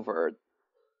it's over.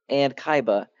 And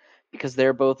Kaiba, because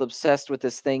they're both obsessed with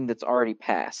this thing that's already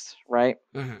passed, right?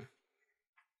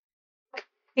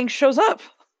 King shows up.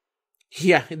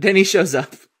 Yeah, then he shows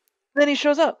up.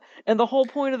 And the whole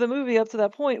point of the movie up to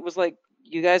that point was like,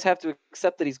 you guys have to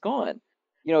accept that he's gone.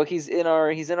 You know, he's in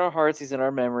our hearts, he's in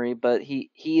our memory, but he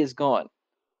is gone.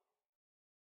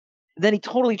 Then he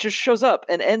totally just shows up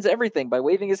and ends everything by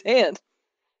waving his hand.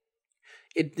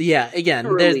 Again,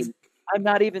 I'm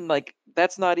not even like,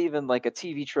 that's not even like a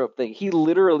TV trope thing. He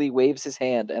literally waves his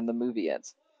hand and the movie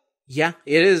ends. Yeah,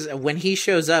 it is. When he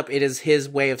shows up, it is his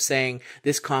way of saying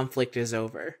this conflict is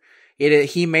over.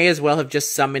 He may as well have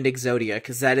just summoned Exodia,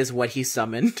 because that is what he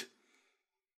summoned.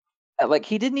 Like,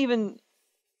 he didn't even...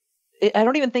 I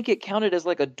don't even think it counted as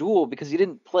like a duel because he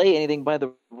didn't play anything by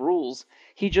the rules.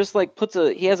 He just like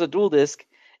he has a duel disc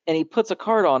and he puts a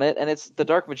card on it and it's the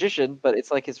Dark Magician, but it's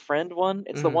like his friend one.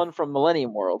 It's the one from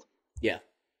Millennium World. Yeah.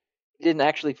 He didn't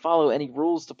actually follow any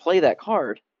rules to play that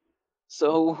card.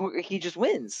 So he just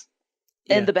wins.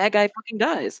 And the bad guy fucking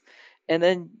dies. And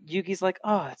then Yugi's like,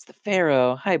 "Oh, it's the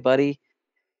Pharaoh. Hi, buddy."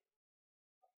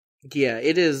 Yeah,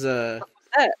 it is What's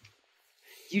that?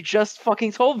 You just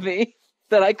fucking told me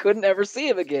that I couldn't ever see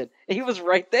him again. And he was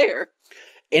right there.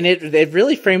 And it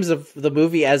really frames the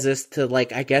movie as this to,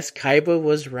 like, I guess Kaiba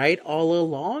was right all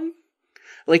along?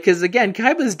 Like, because again,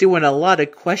 Kaiba's doing a lot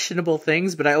of questionable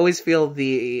things, but I always feel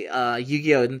the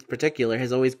Yu-Gi-Oh! In particular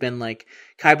has always been, like,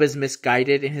 Kaiba's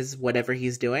misguided in his whatever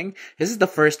he's doing. This is the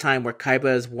first time where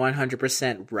Kaiba is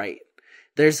 100% right.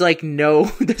 There's, like,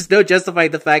 there's no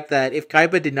justifying the fact that if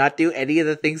Kaiba did not do any of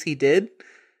the things he did,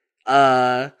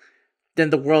 then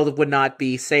the world would not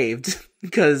be saved.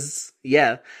 Because,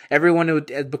 yeah,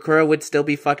 Bakura would still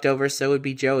be fucked over, so would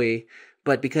be Joey.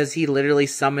 But because he literally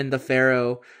summoned the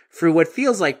Pharaoh through what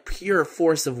feels like pure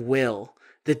force of will,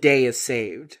 the day is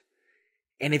saved.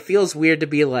 And it feels weird to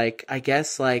be like, I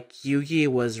guess, like, Yugi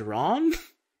was wrong?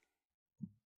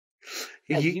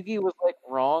 Yeah, Yugi was, like,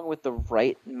 wrong with the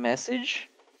right message?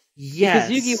 Yes.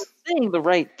 Because Yugi was saying the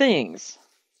right things.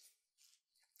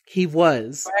 He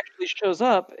was. When he actually shows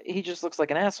up, he just looks like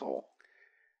an asshole.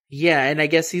 Yeah, and I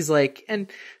guess he's like,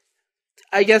 and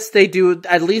I guess they do,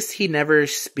 at least he never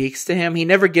speaks to him. He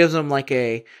never gives him like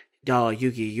oh,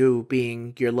 Yugi, you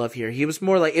being your love here. He was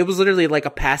more like, it was literally like a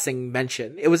passing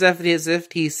mention. It was as if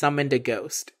he summoned a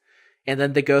ghost. And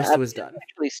then the ghost was done. They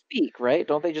actually speak, right?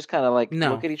 Don't they just kind of like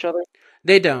look at each other?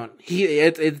 They don't.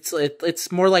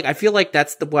 It's more like, I feel like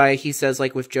that's the why he says,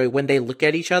 like, with Joey, when they look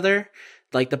at each other,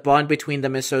 like, the bond between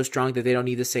them is so strong that they don't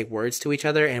need to say words to each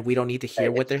other, and we don't need to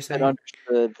hear what they're saying.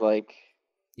 Understood, like,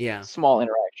 small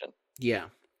interaction. Yeah.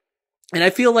 And I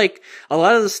feel like a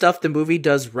lot of the stuff the movie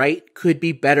does right could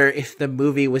be better if the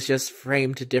movie was just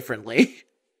framed differently.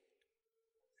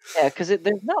 Yeah, because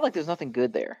there's not like there's nothing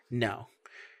good there. No.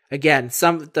 Again,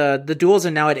 the duels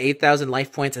are now at 8,000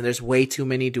 life points, and there's way too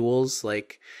many duels.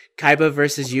 Like, Kaiba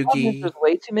versus Yugi. There's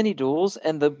way too many duels,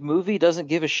 and the movie doesn't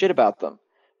give a shit about them.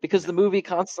 Because the movie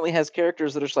constantly has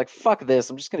characters that are just like, fuck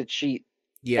this, I'm just going to cheat.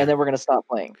 Yeah. And then we're going to stop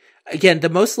playing. Again, the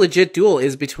most legit duel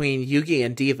is between Yugi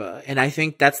and Diva. And I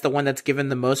think that's the one that's given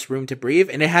the most room to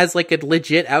breathe. And it has like a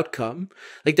legit outcome.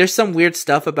 Like, there's some weird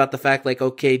stuff about the fact, like,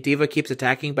 okay, Diva keeps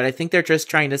attacking, but I think they're just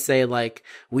trying to say, like,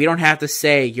 we don't have to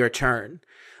say your turn.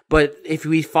 But if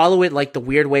we follow it like the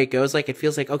weird way it goes, like, it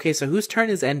feels like, okay, so whose turn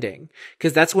is ending?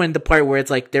 Because that's when the part where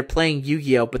it's like they're playing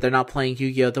Yu-Gi-Oh, but they're not playing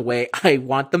Yu-Gi-Oh the way I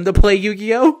want them to play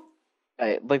Yu-Gi-Oh.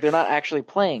 Right, like, they're not actually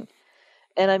playing.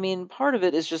 And I mean, part of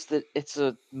it is just that it's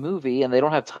a movie and they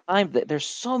don't have time. There's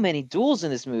so many duels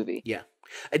in this movie. Yeah.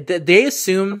 They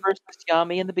assume... Versus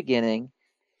Yami in the beginning.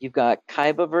 You've got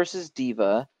Kaiba versus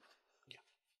Diva.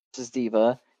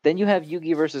 Then you have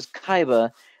Yugi versus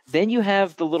Kaiba. Then you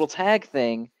have the little tag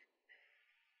thing.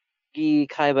 Yugi,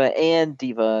 Kaiba, and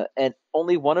Diva, and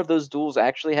only one of those duels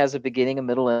actually has a beginning, a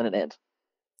middle, and an end.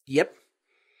 Yep.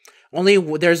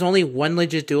 There's only one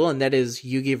legit duel, and that is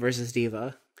Yugi versus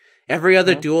Diva. Every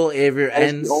other duel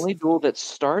ends. The only duel that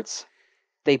starts,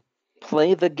 they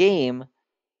play the game.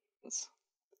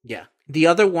 Yeah. The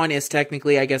other one is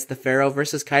technically, I guess, the Pharaoh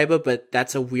versus Kaiba, but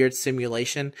that's a weird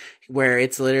simulation where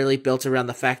it's literally built around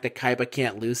the fact that Kaiba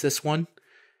can't lose this one.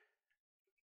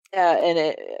 Yeah,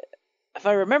 and if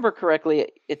I remember correctly,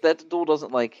 that duel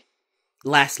doesn't, like...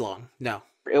 last long, no.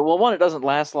 Well, one, it doesn't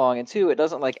last long, and two, it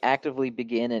doesn't, like, actively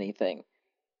begin anything.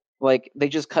 Like, they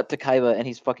just cut to Kaiba, and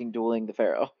he's fucking dueling the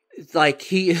Pharaoh. It's like,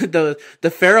 the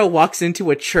Pharaoh walks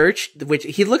into a church, which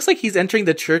he looks like he's entering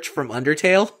the church from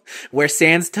Undertale, where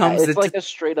Sans comes... it's like a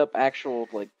straight-up actual,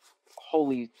 like,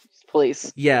 holy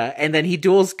place. Yeah, and then he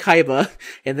duels Kaiba,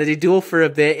 and then they duel for a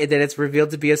bit, and then it's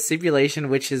revealed to be a simulation,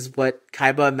 which is what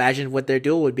Kaiba imagined what their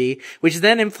duel would be, which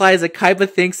then implies that Kaiba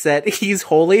thinks that he's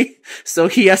holy, so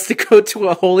he has to go to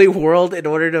a holy world in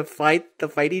order to fight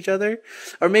each other.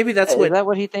 Or maybe that's Is that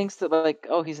what he thinks, that, like,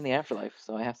 oh, he's in the afterlife,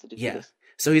 so I have to do this.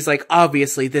 So he's like,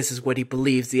 obviously, this is what he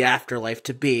believes the afterlife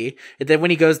to be. And then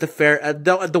when he goes to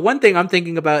the one thing I'm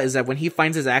thinking about is that when he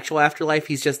finds his actual afterlife,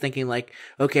 he's just thinking like,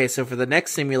 okay, so for the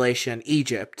next simulation,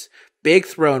 Egypt, big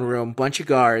throne room, bunch of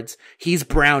guards, he's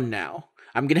brown now.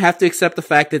 I'm gonna have to accept the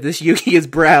fact that this Yugi is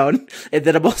brown, and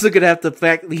then I'm also gonna have to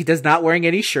fact that he does not wearing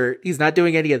any shirt. He's not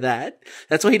doing any of that.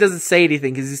 That's why he doesn't say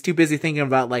anything, because he's too busy thinking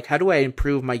about, like, how do I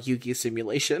improve my Yugi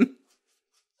simulation?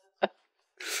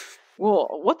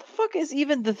 Well, what the fuck is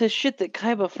even the shit that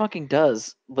Kaiba fucking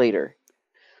does later?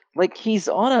 Like, he's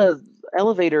on a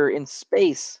elevator in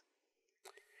space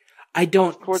I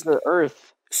don't. toward the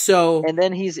Earth, So and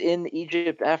then he's in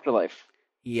Egypt afterlife.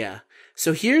 yeah.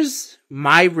 So here's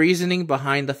my reasoning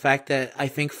behind the fact that I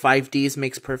think 5Ds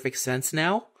makes perfect sense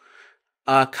now.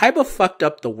 Kaiba fucked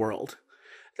up the world.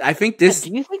 I think this.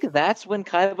 Do you think that's when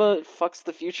Kaiba fucks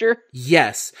the future?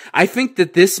 Yes. I think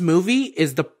that this movie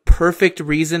is the perfect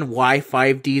reason why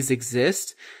 5Ds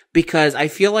exist. Because I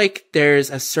feel like there's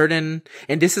a certain,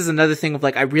 and this is another thing of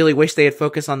like, I really wish they had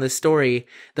focused on this story.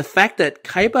 The fact that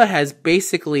Kaiba has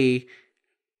basically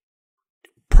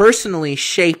personally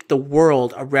shaped the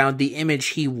world around the image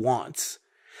he wants.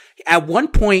 At one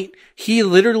point, he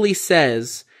literally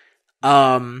says,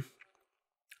 I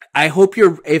hope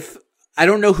I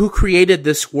don't know who created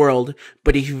this world,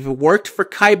 but if it worked for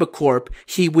Kaiba Corp,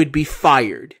 he would be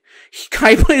fired.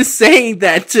 Kaiba is saying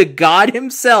that to God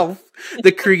himself,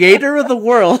 the creator of the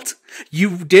world.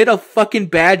 You did a fucking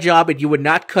bad job and you would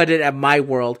not cut it at my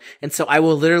world. And so I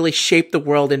will literally shape the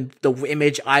world in the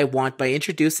image I want by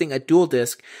introducing a dual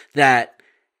disc that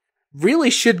really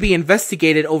should be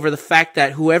investigated over the fact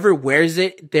that whoever wears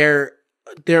it, their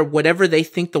whatever they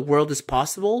think the world is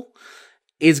possible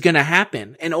is gonna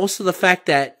happen. And also the fact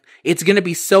that it's gonna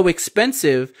be so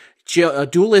expensive,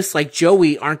 duelists like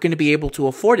Joey aren't gonna be able to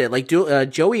afford it. Like,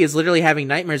 Joey is literally having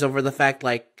nightmares over the fact,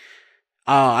 like,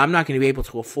 oh, I'm not gonna be able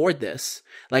to afford this.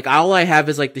 Like, all I have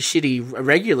is, like, the shitty,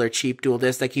 regular, cheap dual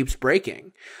disc that keeps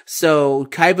breaking. So,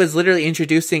 Kaiba's literally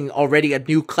introducing already a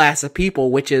new class of people,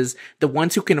 which is the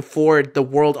ones who can afford the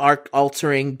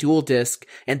world-altering dual disc,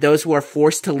 and those who are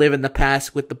forced to live in the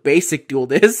past with the basic dual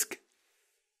disc.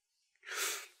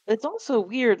 It's also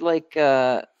weird, like,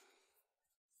 close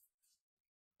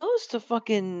to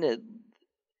fucking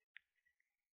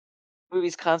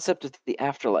movie's concept of the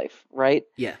afterlife, right?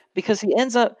 Yeah. Because he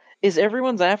ends up, is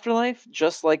everyone's afterlife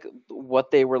just like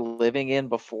what they were living in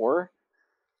before?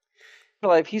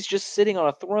 Afterlife, he's just sitting on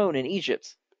a throne in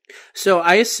Egypt. So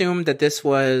I assume that this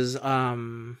was,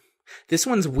 this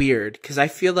one's weird, because I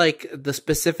feel like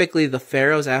specifically the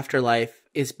Pharaoh's afterlife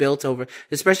is built over,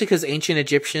 especially because ancient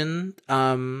Egyptian,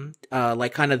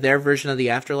 like kind of their version of the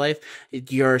afterlife,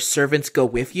 your servants go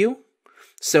with you.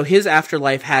 So his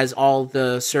afterlife has all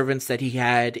the servants that he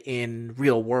had in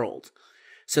real world.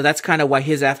 So that's kind of why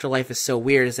his afterlife is so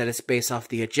weird, is that it's based off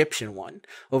the Egyptian one,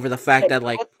 over the fact that,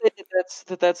 like,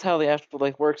 that's how the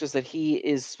afterlife works, is that he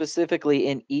is specifically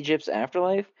in Egypt's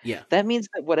afterlife. yeah. That means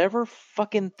that whatever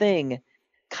fucking thing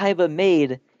Kaiba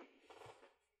made,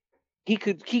 he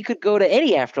could go to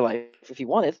any afterlife if he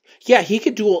wanted. Yeah, he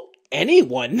could duel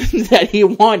anyone that he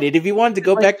wanted. If he wanted to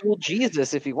go back, duel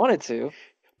Jesus if he wanted to.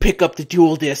 Pick up the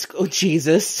dual disc, oh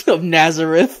Jesus, of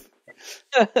Nazareth.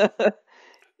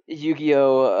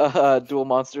 Yu-Gi-Oh! Duel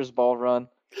Monsters Ball Run.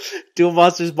 Duel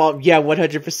Monsters Ball, yeah,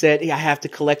 100%. I have to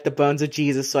collect the bones of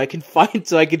Jesus so I can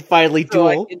finally duel.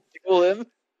 I can duel him.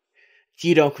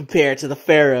 You don't compare to the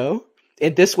Pharaoh.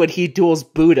 In this one, he duels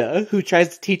Buddha, who tries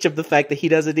to teach him the fact that he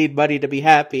doesn't need money to be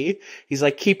happy. He's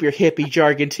like, keep your hippie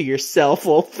jargon to yourself,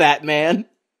 old fat man.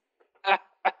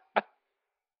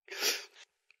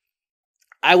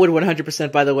 I would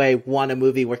 100%, by the way, want a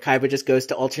movie where Kaiba just goes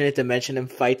to alternate dimension and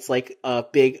fights, like,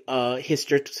 big,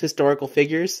 historical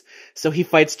figures. So he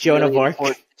fights Joan of Arc.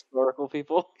 Historical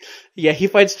people? Yeah, he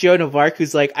fights Joan of Arc,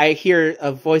 who's like, I hear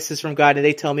voices from God and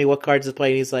they tell me what cards to play,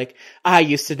 and he's like, I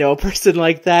used to know a person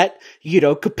like that. You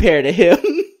don't compare to him.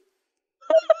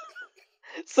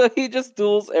 So he just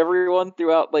duels everyone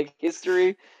throughout, like,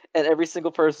 history, and every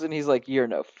single person, he's like, you're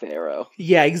no pharaoh.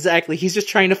 Yeah, exactly. He's just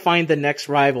trying to find the next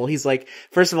rival. He's like,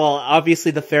 first of all,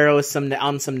 obviously the pharaoh is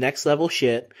on some next level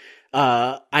shit.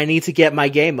 I need to get my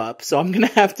game up, so I'm gonna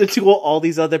have to duel all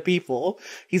these other people.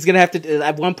 He's gonna have to,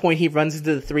 at one point he runs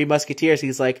into the Three Musketeers.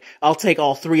 He's like, I'll take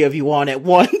all three of you on at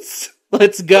once.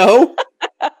 Let's go.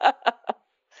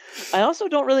 I also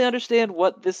don't really understand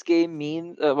what this game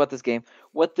means,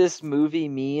 what this movie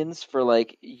means for,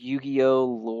 like, Yu-Gi-Oh!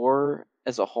 Lore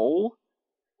as a whole.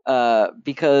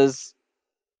 Because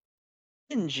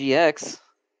in GX...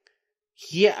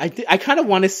 Yeah, I kind of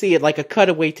want to see it like a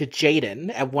cutaway to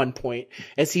Jaden at one point,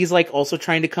 as he's like also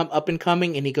trying to come up and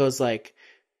coming, and he goes like,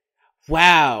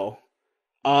 wow,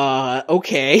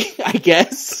 okay, I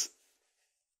guess.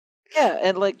 Yeah,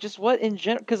 and like just what in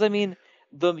general, because I mean,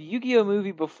 the Yu-Gi-Oh!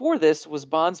 Movie before this was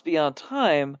Bonds Beyond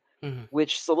Time, Mm-hmm.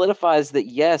 which solidifies that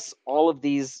yes, all of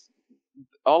these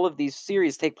all of these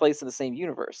series take place in the same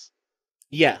universe.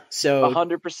 Yeah, so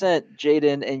 100%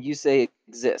 Jaden and Yusei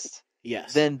exist.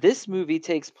 yes. Then this movie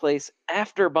takes place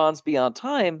after Bonds Beyond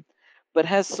Time, but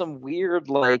has some weird,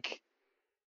 like,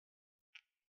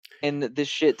 and this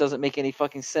shit doesn't make any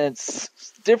fucking sense,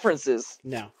 differences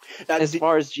No. as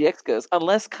far as GX goes.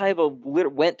 Unless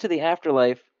Kaiba went to the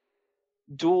afterlife,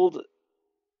 dueled,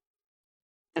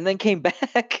 and then came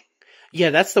back. Yeah,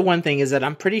 that's the one thing, is that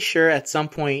I'm pretty sure at some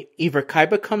point either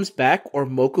Kaiba comes back or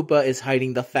Mokuba is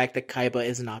hiding the fact that Kaiba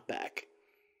is not back.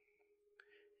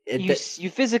 You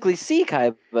physically see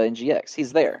Kaiba in GX.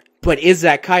 He's there. But is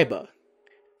that Kaiba?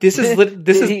 This is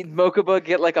Did Mokuba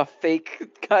get like a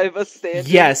fake Kaiba stand?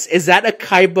 Yes, is that a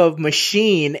Kaiba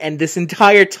machine? And this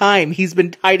entire time he's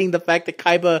been hiding the fact that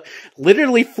Kaiba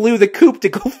literally flew the coop to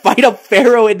go fight a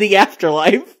pharaoh in the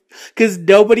afterlife. Because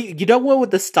nobody, you know what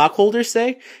would the stockholders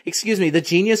say? Excuse me, the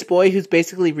genius boy who's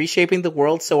basically reshaping the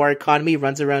world so our economy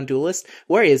runs around duelists.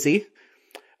 Where is he?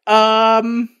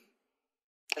 True,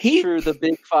 the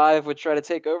big five would try to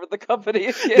take over the company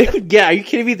again. Yeah, are you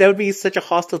kidding me? That would be such a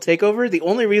hostile takeover. The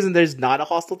only reason there's not a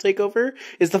hostile takeover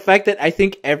is the fact that I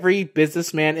think every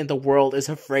businessman in the world is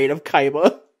afraid of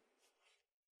Kaiba.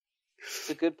 It's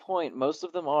a good point. Most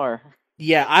of them are.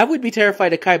 Yeah, I would be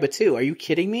terrified of Kaiba too. Are you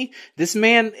kidding me? This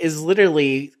man is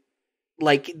literally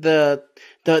like the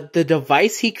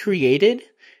device he created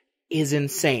is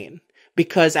insane.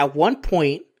 Because at one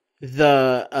point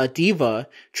the diva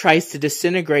tries to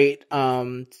disintegrate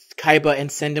Kaiba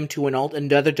and send him to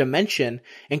another dimension,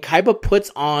 and Kaiba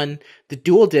puts on the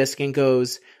dual disc and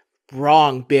goes,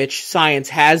 "Wrong, bitch. Science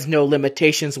has no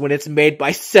limitations when it's made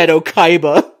by Seto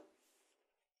Kaiba."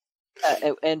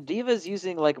 And Diva's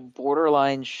using like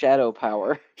borderline shadow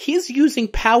power. He's using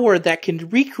power that can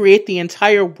recreate the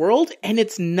entire world, and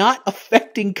it's not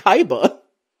affecting Kaiba.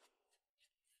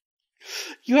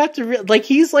 You have to like,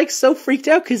 he's like so freaked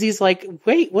out because he's like,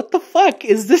 wait, what the fuck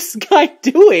is this guy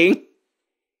doing?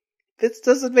 This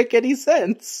doesn't make any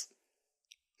sense.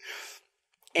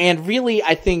 And really,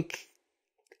 I think,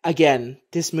 again,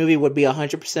 this movie would be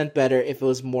 100% better if it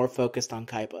was more focused on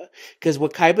Kaiba. Because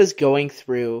what Kaiba's going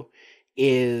through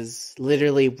is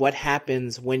literally what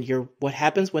happens when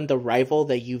the rival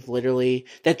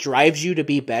that drives you to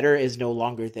be better is no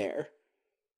longer there.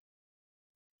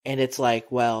 And it's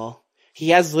like, well, he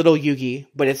has little Yugi,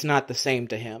 but it's not the same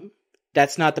to him.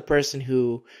 That's not the person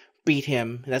who beat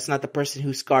him. That's not the person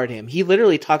who scarred him. He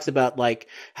literally talks about, like,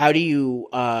 how do you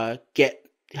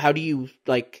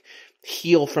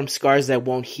heal from scars that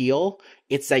won't heal?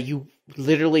 It's that you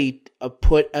literally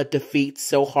put a defeat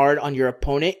so hard on your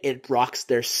opponent, it rocks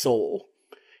their soul.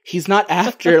 He's not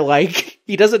after, like,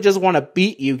 he doesn't just want to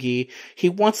beat Yugi. He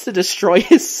wants to destroy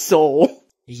his soul.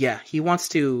 Yeah, he wants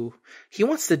to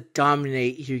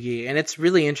dominate Yugi, and it's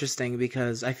really interesting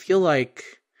because I feel like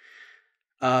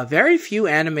very few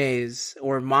animes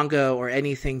or manga or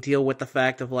anything deal with the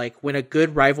fact of, like, when a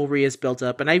good rivalry is built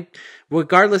up. And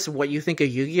regardless of what you think of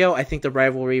Yu-Gi-Oh, I think the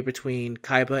rivalry between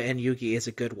Kaiba and Yugi is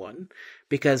a good one,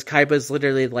 because Kaiba's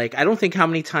literally, like, I don't think how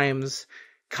many times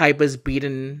Kaiba's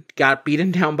got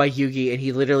beaten down by Yugi, and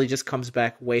he literally just comes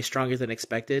back way stronger than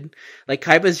expected. Like,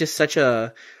 Kaiba's just such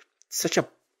a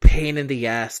pain in the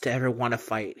ass to ever want to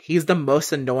fight. He's the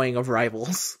most annoying of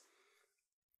rivals.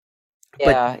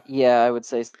 Yeah, I would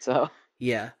say so.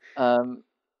 Yeah. In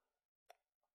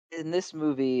this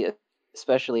movie,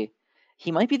 especially,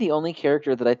 he might be the only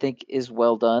character that I think is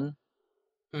well done.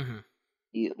 Mm-hmm.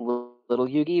 Little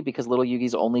Yugi, because Little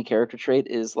Yugi's only character trait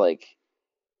is, like,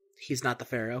 he's not the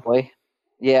pharaoh. Boy.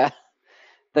 Yeah.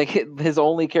 Like, his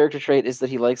only character trait is that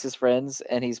he likes his friends,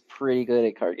 and he's pretty good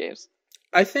at card games.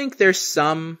 I think there's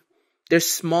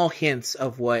small hints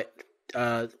of what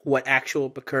actual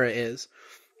Bakura is.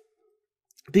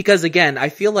 Because, again, I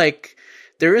feel like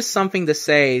there is something to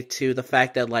say to the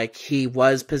fact that, like, he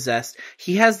was possessed.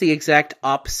 He has the exact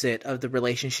opposite of the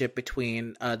relationship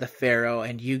between the Pharaoh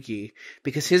and Yugi,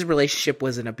 because his relationship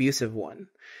was an abusive one.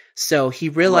 So he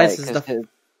realizes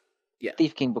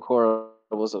Thief King Bakura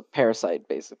was a parasite,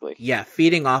 basically. Yeah,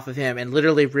 feeding off of him and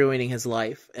literally ruining his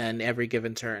life in every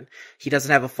given turn. He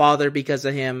doesn't have a father because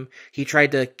of him. He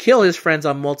tried to kill his friends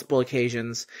on multiple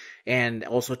occasions and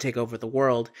also take over the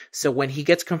world. So when he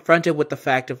gets confronted with the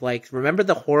fact of, like, remember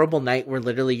the horrible night where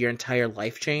literally your entire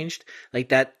life changed? Like,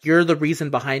 that, you're the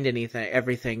reason behind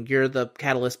everything. You're the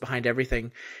catalyst behind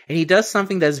everything. And he does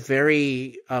something that's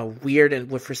very weird,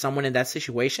 and for someone in that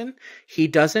situation, he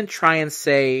doesn't try and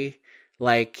say,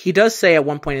 like, he does say at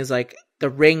one point is like, the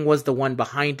ring was the one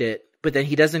behind it, but then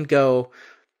he doesn't go,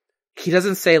 he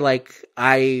doesn't say like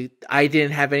I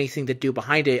didn't have anything to do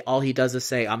behind it. All he does is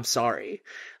say I'm sorry.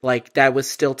 Like that was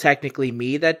still technically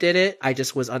me that did it. I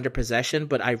just was under possession,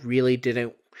 but I really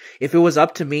didn't. If it was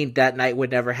up to me, that night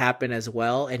would never happen as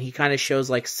well. And he kind of shows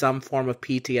like some form of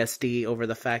PTSD over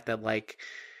the fact that like,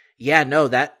 yeah, no,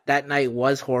 that night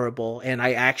was horrible, and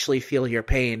I actually feel your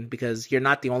pain because you're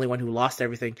not the only one who lost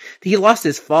everything. He lost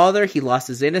his father, he lost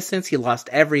his innocence, he lost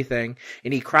everything,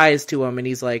 and he cries to him, and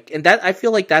he's like, and that I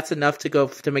feel like that's enough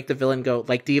to make the villain go,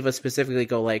 like Diva specifically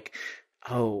go like,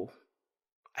 oh,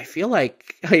 I feel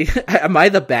like, am I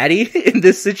the baddie in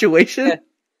this situation?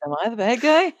 Am I the bad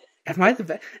guy? Am I the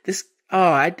bad? This, oh,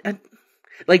 I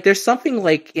like, there's something,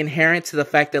 like, inherent to the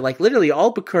fact that, like, literally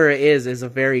all Bakura is a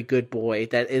very good boy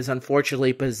that is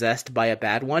unfortunately possessed by a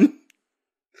bad one.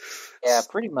 Yeah,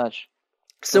 pretty much.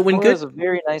 So when is a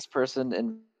very nice person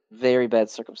in very bad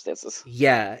circumstances.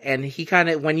 Yeah, and he kind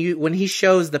of, when he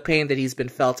shows the pain that he's been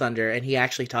felt under, and he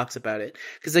actually talks about it.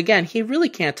 Because again, he really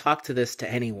can't talk to this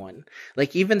to anyone.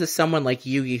 Like, even to someone like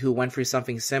Yugi who went through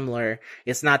something similar,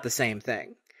 it's not the same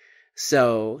thing.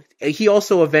 So he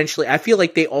also eventually, I feel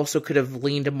like they also could have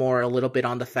leaned more a little bit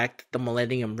on the fact that the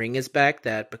Millennium Ring is back,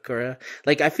 that Bakura,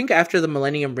 like, I think after the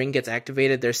Millennium Ring gets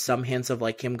activated, there's some hints of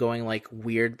like him going like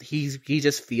weird. He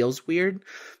just feels weird.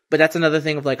 But that's another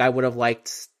thing of like, I would have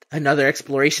liked another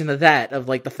exploration of that, of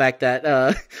like the fact that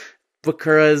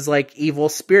Bakura's like evil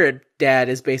spirit dad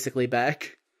is basically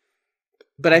back.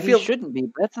 But I feel he shouldn't be.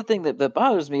 That's the thing that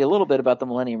bothers me a little bit about the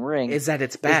Millennium Ring. Is that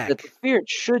it's back. Is that the spirit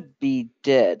should be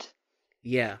dead.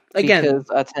 Yeah. Again,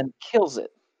 because Aten kills it.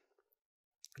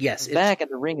 Yes, it's back, and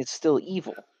the ring is still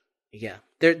evil. Yeah.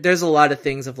 There's a lot of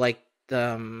things of like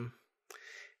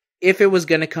if it was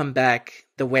going to come back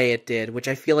the way it did, which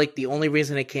I feel like the only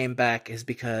reason it came back is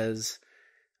because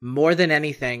more than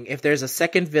anything, if there's a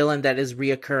second villain that is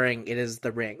reoccurring, it is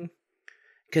the ring.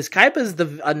 Because Kaiba's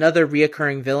another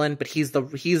reoccurring villain, but he's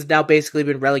now basically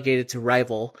been relegated to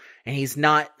rival, and he's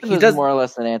not. He does more or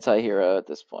less an anti-hero at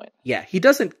this point. Yeah, he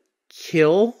doesn't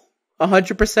kill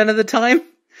 100% of the time.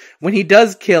 When he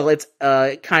does kill, it's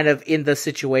kind of in the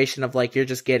situation of like, you're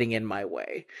just getting in my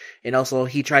way, and also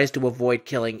he tries to avoid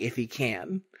killing if he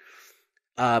can.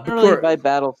 Really, by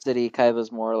Battle City,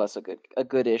 Kaiba's more or less a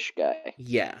goodish guy.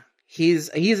 Yeah. He's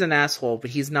an asshole,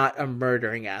 but he's not a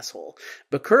murdering asshole.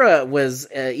 Bakura was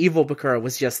evil. Bakura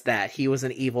was just that. He was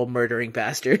an evil, murdering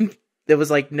bastard. There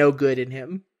was like no good in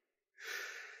him.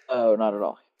 Oh, not at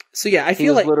all. So yeah, I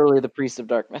feel like literally the priest of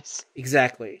darkness.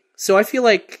 Exactly. So I feel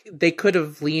like they could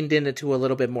have leaned into a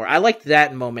little bit more. I liked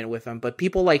that moment with him, but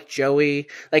people like Joey,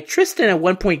 like Tristan, at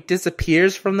one point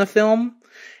disappears from the film.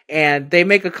 And they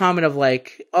make a comment of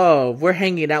like, oh, we're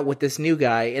hanging out with this new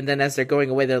guy. And then as they're going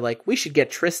away, they're like, we should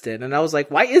get Tristan. And I was like,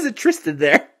 why isn't Tristan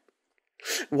there?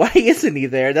 Why isn't he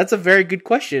there? That's a very good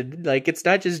question. Like, it's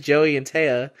not just Joey and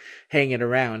Taya hanging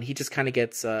around. He just kind of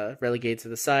gets relegated to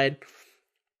the side.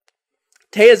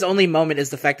 Taya's only moment is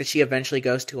the fact that she eventually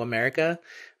goes to America.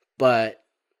 But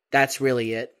that's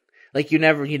really it. Like, you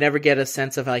never get a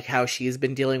sense of like how she's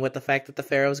been dealing with the fact that the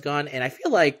Pharaoh's gone. And I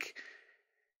feel like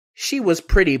she was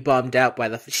pretty bummed out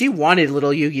by she wanted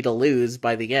little Yugi to lose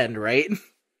by the end, right?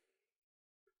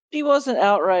 She wasn't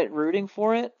outright rooting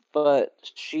for it, but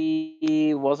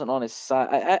she wasn't on his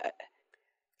side.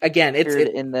 Again, it's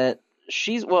in that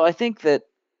I think that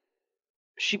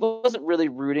she wasn't really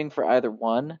rooting for either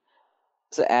one.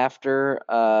 So after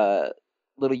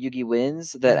little Yugi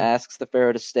wins, that asks the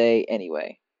Pharaoh to stay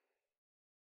anyway.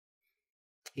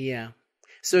 Yeah.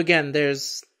 So again,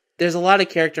 there's a lot of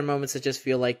character moments that just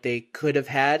feel like they could have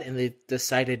had, and they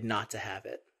decided not to have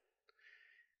it.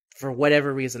 For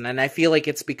whatever reason. And I feel like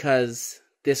it's because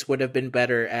this would have been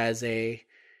better as a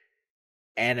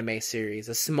anime series.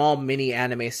 A small mini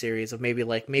anime series of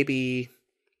maybe,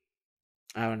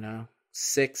 I don't know,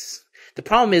 6. The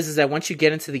problem is that once you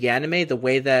get into the anime, the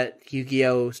way that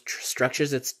Yu-Gi-Oh!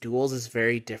 Structures its duels is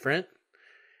very different.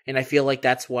 And I feel like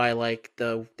that's why like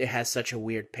it has such a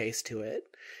weird pace to it.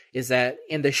 Is that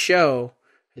in the show,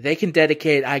 they can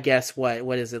dedicate, I guess,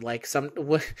 what is it, like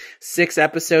 6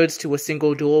 episodes to a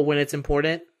single duel when it's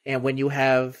important, and when you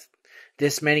have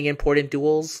this many important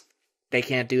duels, they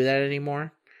can't do that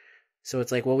anymore. So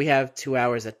it's like, well, we have 2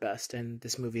 hours at best, and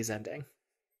this movie's ending.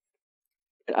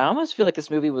 I almost feel like this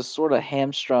movie was sort of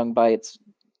hamstrung by its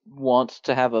want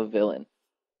to have a villain.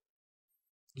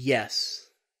 Yes.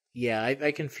 Yeah,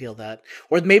 I can feel that.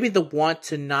 Or maybe the want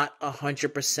to not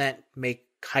 100% make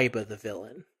Kaiba the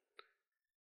villain.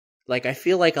 Like, I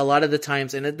feel like a lot of the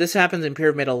times, and this happens in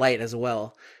Pyramid of Light as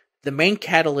well, the main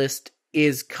catalyst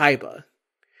is Kaiba,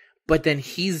 but then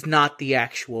he's not the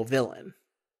actual villain.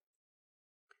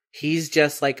 He's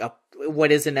just like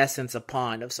what is in essence a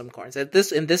pawn of some cards.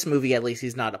 In this movie, at least,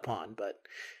 he's not a pawn. But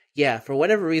yeah, for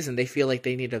whatever reason, they feel like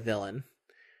they need a villain,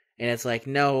 and it's like,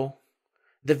 no,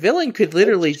 the villain could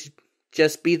literally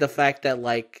just be the fact that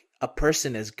like a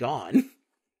person is gone.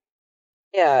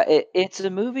 Yeah, it's a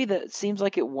movie that seems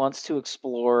like it wants to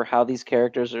explore how these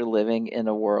characters are living in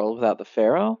a world without the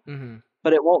Pharaoh, Mm-hmm.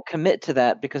 but it won't commit to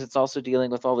that because it's also dealing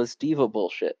with all this diva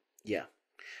bullshit. Yeah.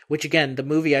 Which again, the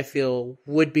movie I feel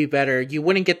would be better. You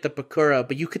wouldn't get the Bakura,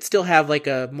 but you could still have like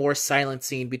a more silent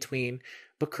scene between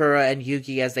Bakura and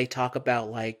Yugi as they talk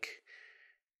about like,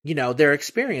 you know, their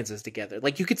experiences together.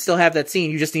 Like you could still have that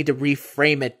scene. You just need to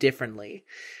reframe it differently.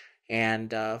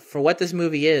 And for what this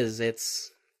movie is,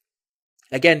 it's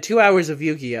again 2 hours of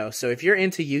Yu-Gi-Oh. So if you're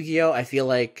into Yu-Gi-Oh, I feel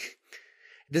like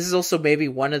this is also maybe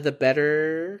one of the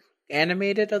better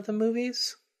animated of the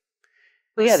movies.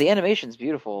 But yeah, the animation's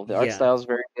beautiful. The art Yeah. style's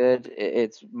very good.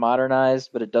 It's modernized,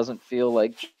 but it doesn't feel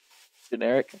like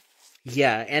generic.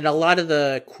 Yeah, and a lot of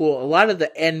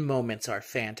the end moments are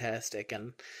fantastic,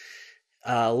 and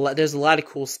there's a lot of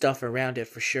cool stuff around it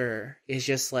for sure. It's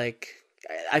just like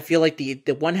I feel like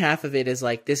the one half of it is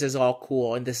like this is all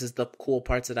cool, and this is the cool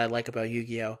parts that I like about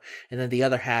Yu-Gi-Oh, and then the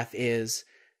other half is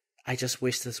I just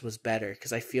wish this was better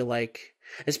because I feel like,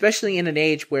 especially in an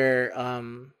age where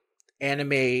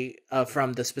anime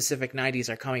from the specific 90s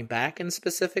are coming back in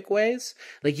specific ways.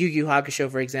 Like Yu-Gi-Oh! Hakusho,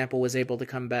 for example, was able to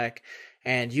come back,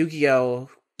 and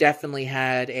Yu-Gi-Oh! Definitely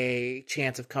had a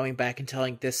chance of coming back and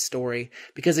telling this story.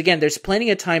 Because again, there's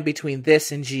plenty of time between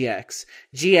this and GX.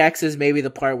 GX is maybe the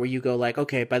part where you go like,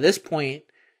 okay, by this point,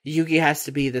 Yugi has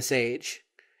to be this age,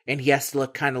 and he has to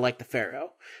look kind of like the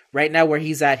Pharaoh. Right now, where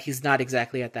he's at, he's not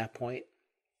exactly at that point.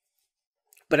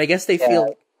 But I guess they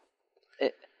feel...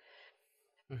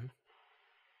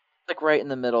 Like right in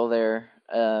the middle there,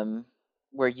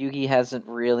 where Yugi hasn't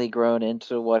really grown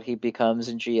into what he becomes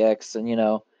in GX, and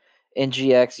in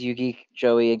GX, Yugi,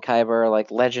 Joey, and Kaiba are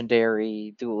like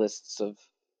legendary duelists of.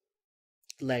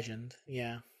 Legend,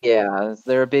 yeah. Yeah,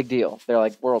 they're a big deal. They're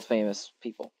like world famous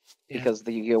people Yeah. because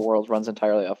the Yu-Gi-Oh world runs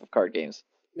entirely off of card games.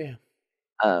 Yeah.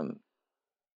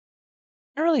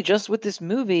 Really, just with this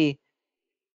movie,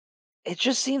 it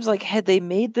just seems like had they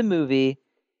made the movie.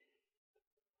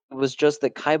 It was just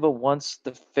that Kaiba wants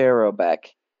the Pharaoh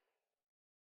back.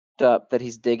 Up that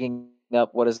he's digging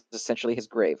up what is essentially his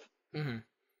grave. Mm-hmm.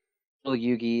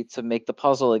 Yugi to make the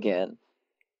puzzle again,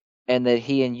 and that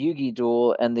he and Yugi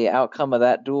duel, and the outcome of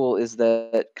that duel is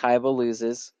that Kaiba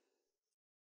loses.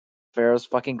 Pharaoh's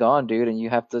fucking gone, dude, and you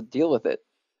have to deal with it.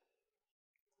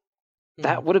 Mm-hmm.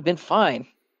 That would have been fine.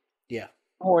 Yeah.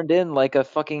 Horned in like a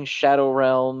fucking Shadow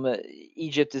Realm,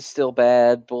 Egypt is still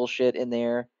bad bullshit in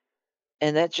there.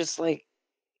 And that just like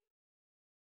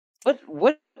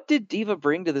what did Diva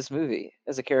bring to this movie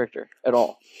as a character at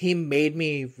all? He made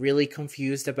me really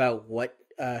confused about what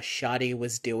Shadi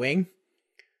was doing.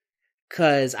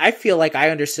 Because I feel like I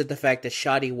understood the fact that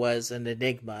Shadi was an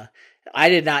enigma. I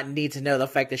did not need to know the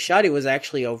fact that Shadi was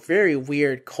actually a very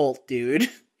weird cult dude.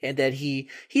 And that he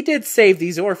did save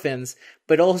these orphans,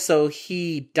 but also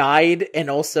he died, and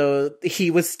also he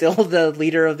was still the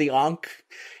leader of the Ankh.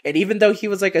 And even though he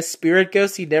was like a spirit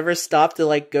ghost, he never stopped to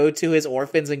like go to his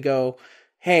orphans and go,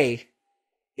 hey,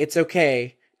 it's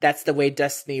okay. That's the way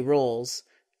destiny rolls.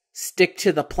 Stick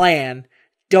to the plan.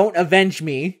 Don't avenge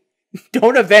me.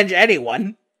 Don't avenge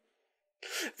anyone.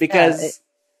 Because...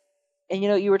 Yeah,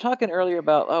 and you were talking earlier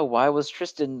about, why was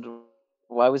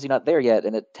he not there yet?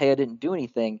 And that Taya didn't do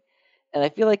anything. And I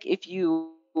feel like if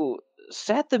you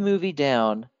sat the movie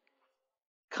down,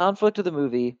 conflict of the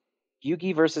movie,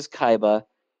 Yugi versus Kaiba,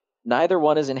 neither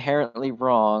one is inherently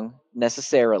wrong,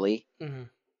 necessarily. Mm-hmm.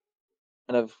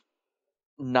 Kind of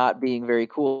not being very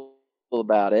cool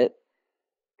about it.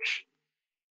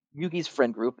 Yugi's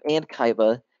friend group and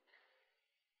Kaiba,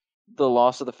 the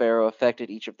loss of the Pharaoh affected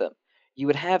each of them. You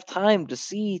would have time to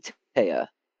see Taya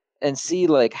and see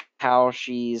like how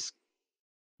she's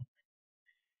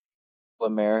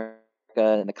America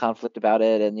and the conflict about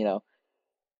it, and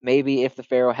maybe if the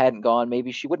Pharaoh hadn't gone,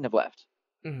 maybe she wouldn't have left.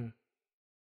 Mm-hmm.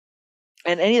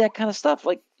 And any of that kind of stuff.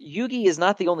 Like Yugi is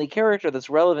not the only character that's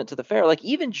relevant to the Pharaoh. Like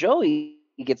even Joey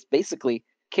gets basically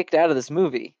kicked out of this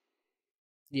movie.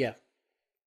 Yeah.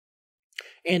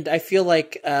 And I feel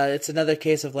like it's another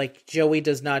case of like Joey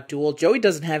does not duel. Joey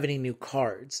doesn't have any new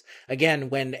cards.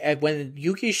 Again, when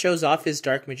Yugi shows off his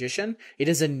Dark Magician, it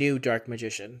is a new Dark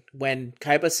Magician. When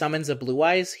Kaiba summons a Blue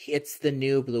Eyes, it's the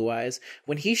new Blue Eyes.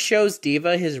 When he shows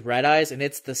Diva his Red Eyes, and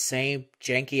it's the same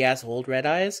janky ass old Red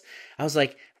Eyes, I was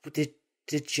like,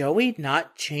 did Joey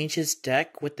not change his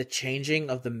deck with the changing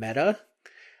of the meta?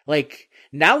 Like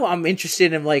now I'm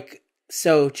interested in like,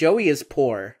 so Joey is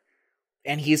poor.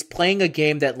 And he's playing a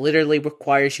game that literally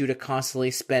requires you to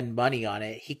constantly spend money on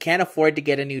it. He can't afford to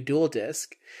get a new dual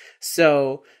disc.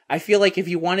 So I feel like if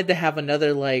you wanted to have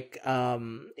another, like,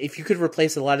 if you could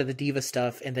replace a lot of the Diva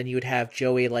stuff and then you would have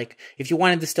Joey, like, if you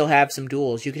wanted to still have some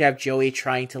duels, you could have Joey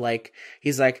trying to, like,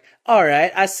 he's like,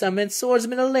 alright, I summoned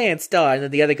Swordsman and Landstar. And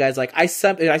then the other guy's like, I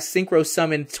synchro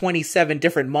summoned 27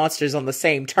 different monsters on the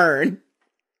same turn.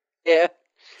 Yeah.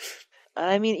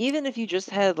 I mean, even if you just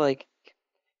had, like,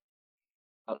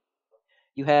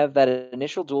 you have that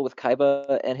initial duel with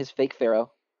Kaiba and his fake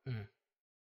Pharaoh. Mhm.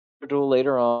 A duel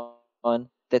later on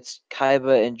that's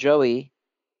Kaiba and Joey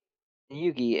and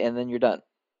Yugi, and then you're done.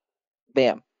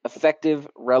 Bam. Effective,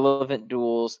 relevant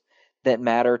duels that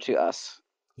matter to us.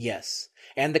 Yes.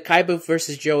 And the Kaiba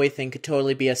versus Joey thing could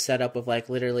totally be a setup of, like,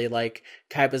 literally, like,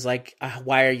 Kaiba's like,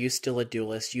 why are you still a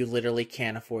duelist? You literally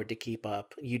can't afford to keep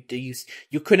up. You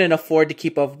couldn't afford to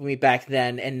keep up with me back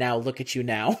then, and now look at you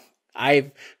now.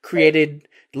 I've created,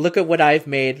 look at what I've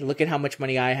made, look at how much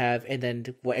money I have, and then,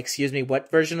 excuse me, what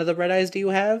version of the Red Eyes do you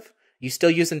have? You still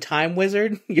using Time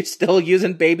Wizard? You're still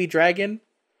using Baby Dragon?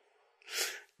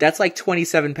 That's like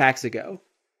 27 packs ago.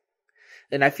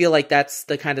 And I feel like that's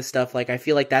the kind of stuff, like, I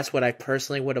feel like that's what I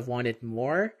personally would have wanted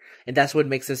more, and that's what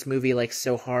makes this movie, like,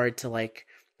 so hard to, like,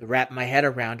 wrap my head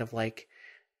around of, like,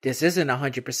 this isn't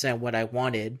 100% what I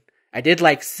wanted. I did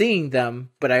like seeing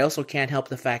them, but I also can't help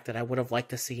the fact that I would have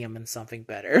liked to see him in something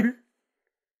better.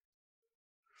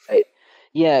 Right.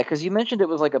 Yeah, because you mentioned it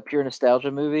was like a pure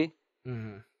nostalgia movie.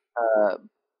 Mm-hmm.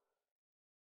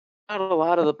 Not a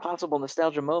lot of the possible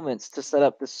nostalgia moments to set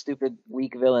up this stupid,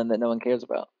 weak villain that no one cares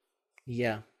about.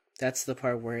 Yeah, that's the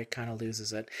part where it kind of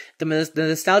loses it. The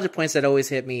nostalgia points that always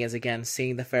hit me is, again,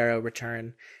 seeing the Pharaoh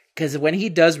return. Because when he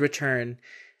does return,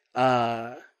 he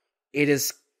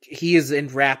is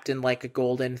enwrapped in, like, a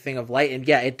golden thing of light, and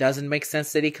yeah, it doesn't make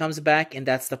sense that he comes back, and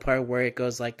that's the part where it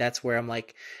goes, like, that's where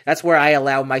I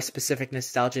allow my specific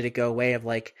nostalgia to go away of,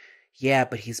 like, yeah,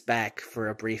 but he's back for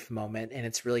a brief moment, and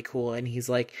it's really cool, and he's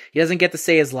like, he doesn't get to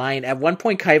say his line. At one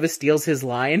point, Kaiba steals his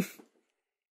line,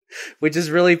 which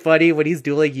is really funny when he's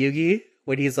dueling Yugi,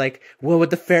 when he's like, what would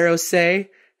the Pharaoh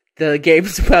say? The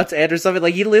game's about to end or something.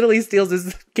 Like, he literally steals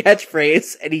his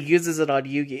catchphrase, and he uses it on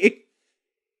Yugi.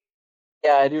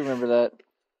 Yeah, I do remember that.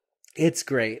 It's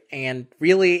great. And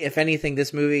really, if anything,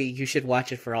 this movie, you should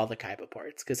watch it for all the Kaiba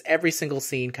parts. Because every single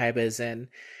scene Kaiba is in,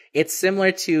 it's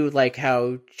similar to, like,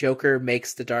 how Joker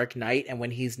makes the Dark Knight, and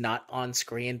when he's not on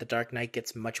screen, the Dark Knight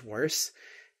gets much worse.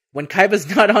 When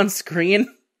Kaiba's not on screen,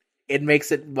 it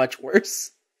makes it much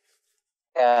worse.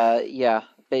 Yeah,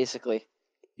 basically.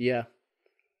 Yeah.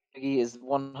 Yugi is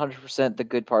 100% the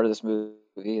good part of this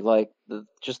movie. Like,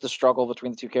 just the struggle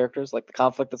between the two characters, like the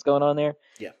conflict that's going on there.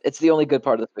 Yeah. It's the only good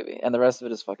part of this movie, and the rest of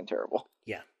it is fucking terrible.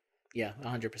 Yeah. Yeah,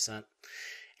 100%.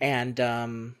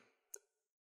 And,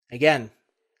 again,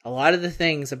 a lot of the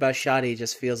things about Shoddy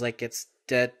just feels like it's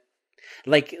dead.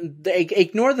 Like,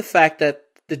 ignore the fact that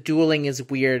the dueling is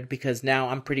weird, because now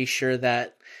I'm pretty sure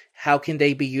that how can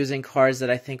they be using cards that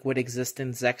I think would exist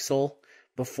in Zexal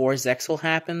before Zexal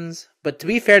happens? But to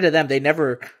be fair to them, they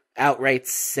never outright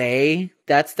say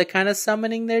that's the kind of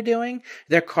summoning they're doing.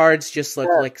 Their cards just look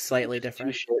like slightly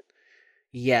different.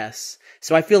 Yes.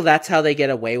 So I feel that's how they get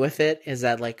away with it, is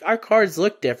that, like, our cards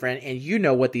look different and you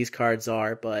know what these cards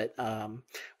are, but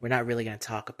we're not really going to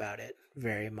talk about it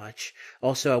very much.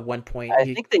 Also, at one point, I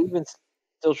think they even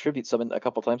still tribute summon a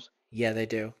couple times. Yeah, they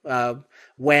do.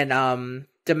 When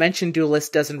Dimension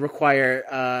Duelist doesn't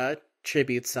require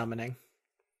tribute summoning.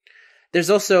 There's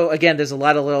also, again, there's a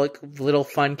lot of little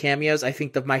fun cameos. I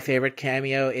think my favorite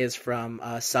cameo is from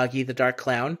Sagi the Dark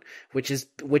Clown,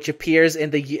 which appears in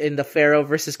the Pharaoh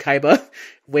versus Kaiba,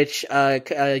 which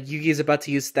Yugi's about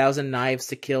to use 1,000 knives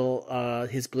to kill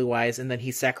his blue eyes, and then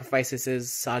he sacrifices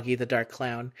his Sagi the Dark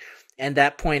Clown. And at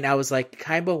that point, I was like,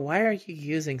 Kaiba, why are you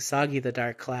using Sagi the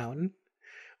Dark Clown?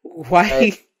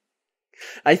 Why?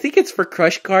 I think it's for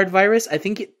Crush Card Virus. I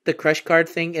think the Crush Card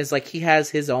thing is, like, he has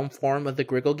his own form of the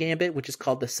Griggle Gambit, which is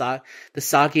called the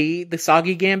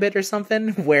Soggy Gambit or something,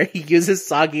 where he uses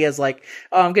Soggy as, like,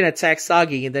 oh, I'm gonna attack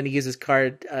Soggy, and then he uses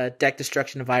card deck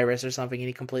destruction virus or something, and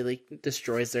he completely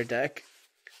destroys their deck.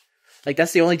 Like,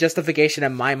 that's the only justification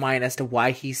in my mind as to why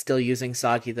he's still using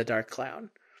Soggy the Dark Clown.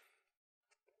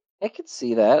 I could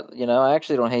see that. I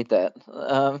actually don't hate that.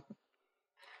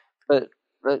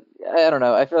 But I don't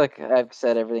know. I feel like I've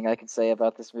said everything I can say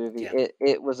about this movie. Yeah.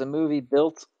 It was a movie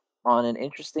built on an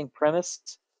interesting premise,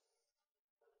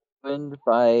 driven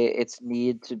by its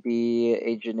need to be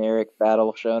a generic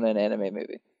battle shonen anime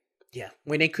movie. Yeah,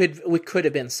 when it could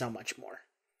have been so much more.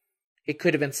 It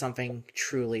could have been something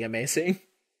truly amazing.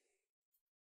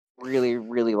 really,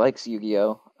 really likes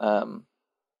Yu-Gi-Oh!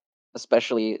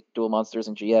 Especially Duel Monsters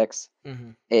and GX. Mm-hmm.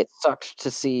 It sucked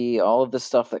to see all of this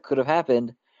stuff that could have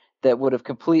happened that would have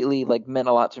completely like meant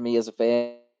a lot to me as a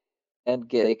fan, and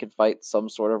they could fight some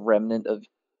sort of remnant of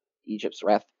Egypt's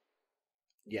wrath.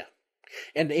 Yeah.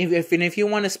 And if you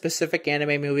want a specific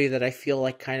anime movie that I feel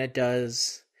like kind of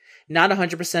does not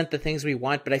 100% the things we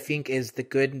want, but I think is the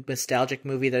good nostalgic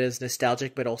movie that is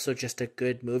nostalgic but also just a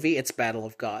good movie, it's Battle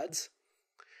of Gods.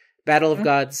 Battle of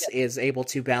Gods is able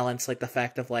to balance like the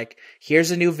fact of like,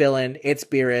 here's a new villain, it's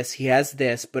Beerus, he has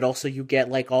this, but also you get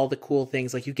like all the cool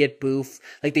things, like you get Boof,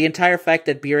 like the entire fact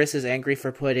that Beerus is angry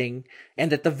for pudding,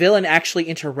 and that the villain actually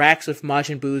interacts with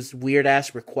Majin Buu's weird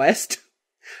ass request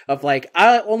of like,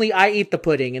 I eat the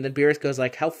pudding, and then Beerus goes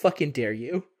like, how fucking dare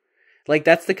you? Like,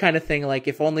 that's the kind of thing, like,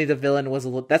 if only the villain was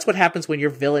that's what happens when your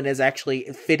villain is actually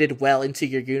fitted well into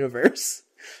your universe,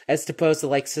 as opposed to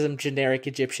like some generic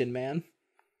Egyptian man.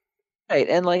 Right,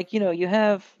 and like, you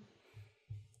have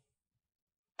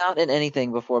not in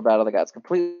anything before Battle of the Gods,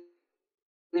 completely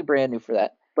brand new for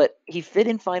that. But he fit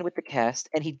in fine with the cast,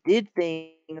 and he did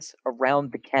things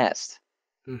around the cast.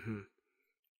 Mm-hmm.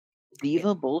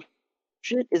 Diva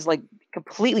bullshit is like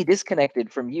completely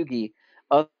disconnected from Yugi,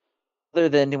 other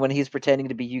than when he's pretending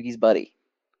to be Yugi's buddy.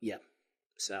 Yeah.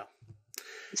 So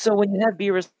when you have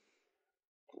Beerus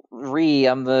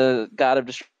I'm the god of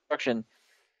destruction,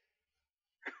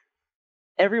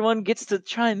 everyone gets to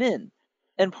chime in.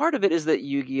 And part of it is that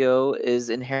Yu-Gi-Oh! Is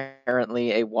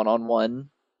inherently a one-on-one.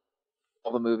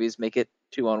 All the movies make it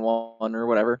 2-on-1 or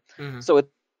whatever. Mm-hmm. So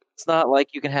it's not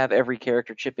like you can have every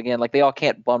character chipping in. Like, they all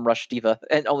can't bum rush Diva,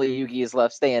 and only Yugi is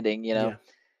left standing, Yeah.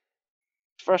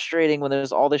 It's frustrating when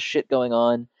there's all this shit going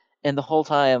on, and the whole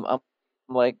time I'm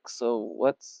like, so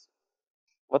what's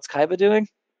Kaiba doing?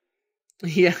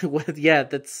 Yeah, well, yeah,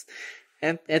 it's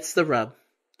the rub.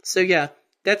 So yeah,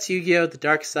 that's Yu-Gi-Oh! The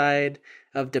Dark Side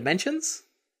of Dimensions.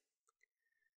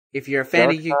 If you're a fan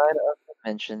Dark of Side of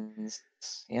Dimensions,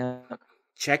 yeah.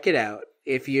 Check it out.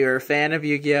 If you're a fan of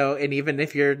Yu-Gi-Oh! And even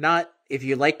if you're not, if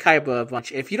you like Kaiba a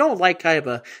bunch, if you don't like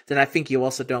Kaiba, then I think you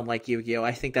also don't like Yu-Gi-Oh!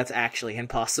 I think that's actually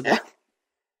impossible.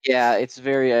 Yeah, it's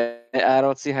very. I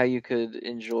don't see how you could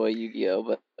enjoy Yu-Gi-Oh,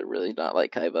 but really not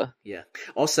like Kaiba. Yeah.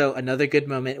 Also, another good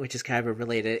moment, which is Kaiba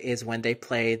related, is when they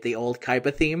play the old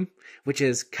Kaiba theme, which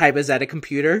is Kaiba's at a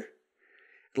computer.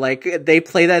 Like, they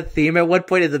play that theme at one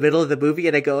point in the middle of the movie,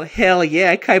 and I go, hell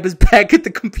yeah, Kaiba's back at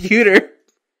the computer.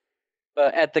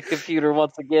 At the computer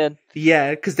once again.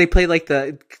 Yeah, because they play like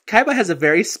Kaiba has a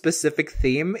very specific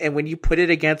theme, and when you put it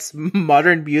against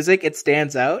modern music, it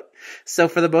stands out. So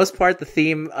for the most part, the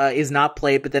theme is not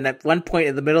played, but then at one point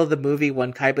in the middle of the movie,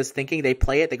 when Kaiba's thinking, they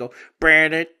play it, they go,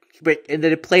 and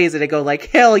then it plays, and they go like,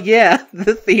 hell yeah,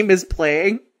 the theme is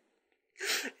playing.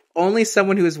 Only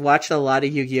someone who has watched a lot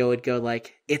of Yu-Gi-Oh! Would go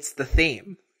like, it's the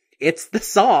theme. It's the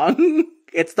song.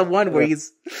 It's the one where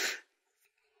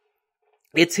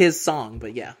it's his song,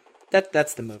 but yeah,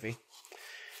 that's the movie.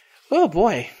 Oh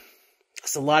boy,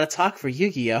 that's a lot of talk for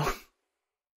Yu-Gi-Oh!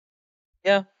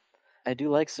 Yeah, I do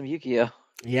like some Yu-Gi-Oh!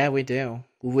 Yeah, we do.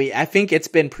 I think it's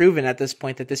been proven at this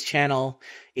point that this channel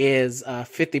is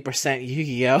 50%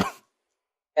 Yu-Gi-Oh!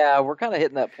 Yeah, we're kind of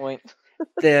hitting that point.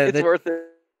 It's worth it.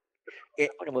 I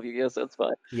fucking love Yu-Gi-Oh!, so it's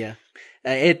fine. Yeah,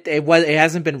 it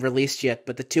hasn't been released yet,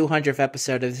 but the 200th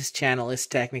episode of this channel is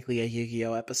technically a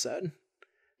Yu-Gi-Oh! Episode.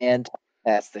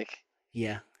 Fantastic.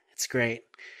 Yeah, it's great.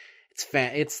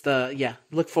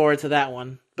 Look forward to that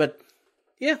one. But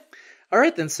yeah.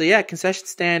 Alright then, so yeah, Concession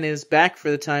Stand is back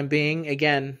for the time being.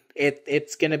 Again,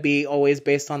 it's gonna be always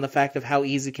based on the fact of how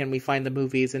easy can we find the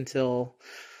movies until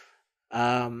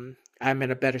I'm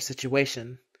in a better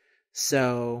situation.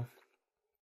 So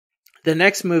the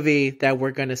next movie that we're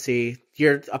gonna see,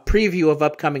 a preview of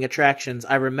upcoming attractions.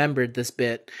 I remembered this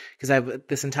bit because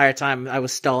this entire time I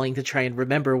was stalling to try and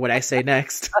remember what I say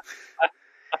next.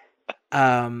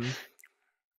 It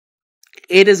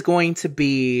is going to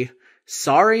be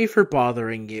Sorry for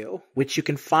Bothering You, which you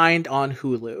can find on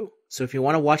Hulu. So if you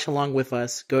want to watch along with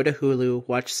us, go to Hulu,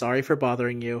 watch Sorry for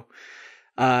Bothering You.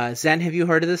 Zen, have you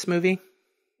heard of this movie?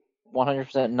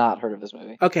 100% not heard of this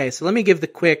movie. Okay, so let me give the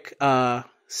quick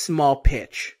small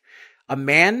pitch. A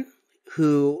man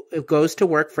who goes to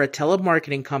work for a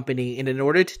telemarketing company, and in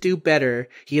order to do better,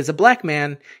 he is a black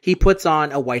man, he puts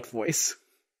on a white voice.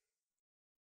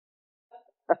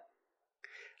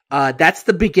 That's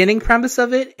the beginning premise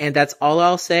of it, and that's all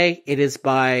I'll say. It is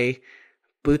by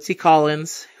Bootsy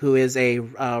Collins, who is a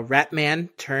rap man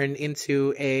turned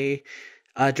into a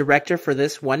director for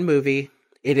this one movie.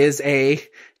 It is a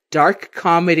dark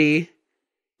comedy,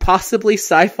 possibly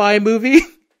sci-fi movie.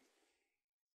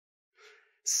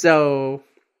 So,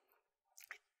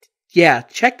 yeah,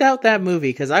 check out that movie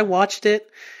because I watched it,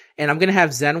 and I'm gonna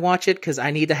have Zen watch it because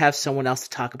I need to have someone else to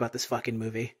talk about this fucking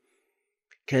movie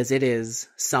because it is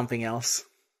something else.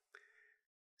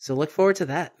 So look forward to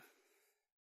that,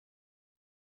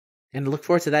 and look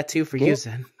forward to that too for you,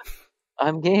 Zen.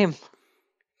 I'm game.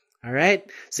 All right.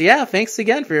 So yeah, thanks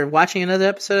again for watching another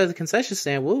episode of the Concession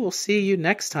Stand. We'll see you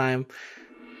next time.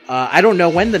 I don't know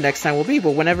when the next time will be,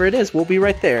 but whenever it is, we'll be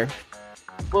right there.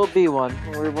 We'll be one.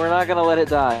 We're not gonna let it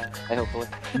die, hopefully.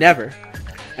 Never.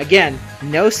 Again,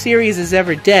 no series is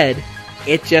ever dead.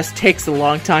 It just takes a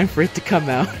long time for it to come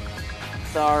out.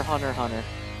 Star Hunter Hunter.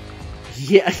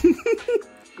 Yeah.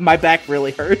 My back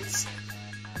really hurts.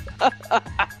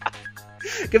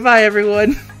 Goodbye,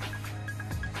 everyone.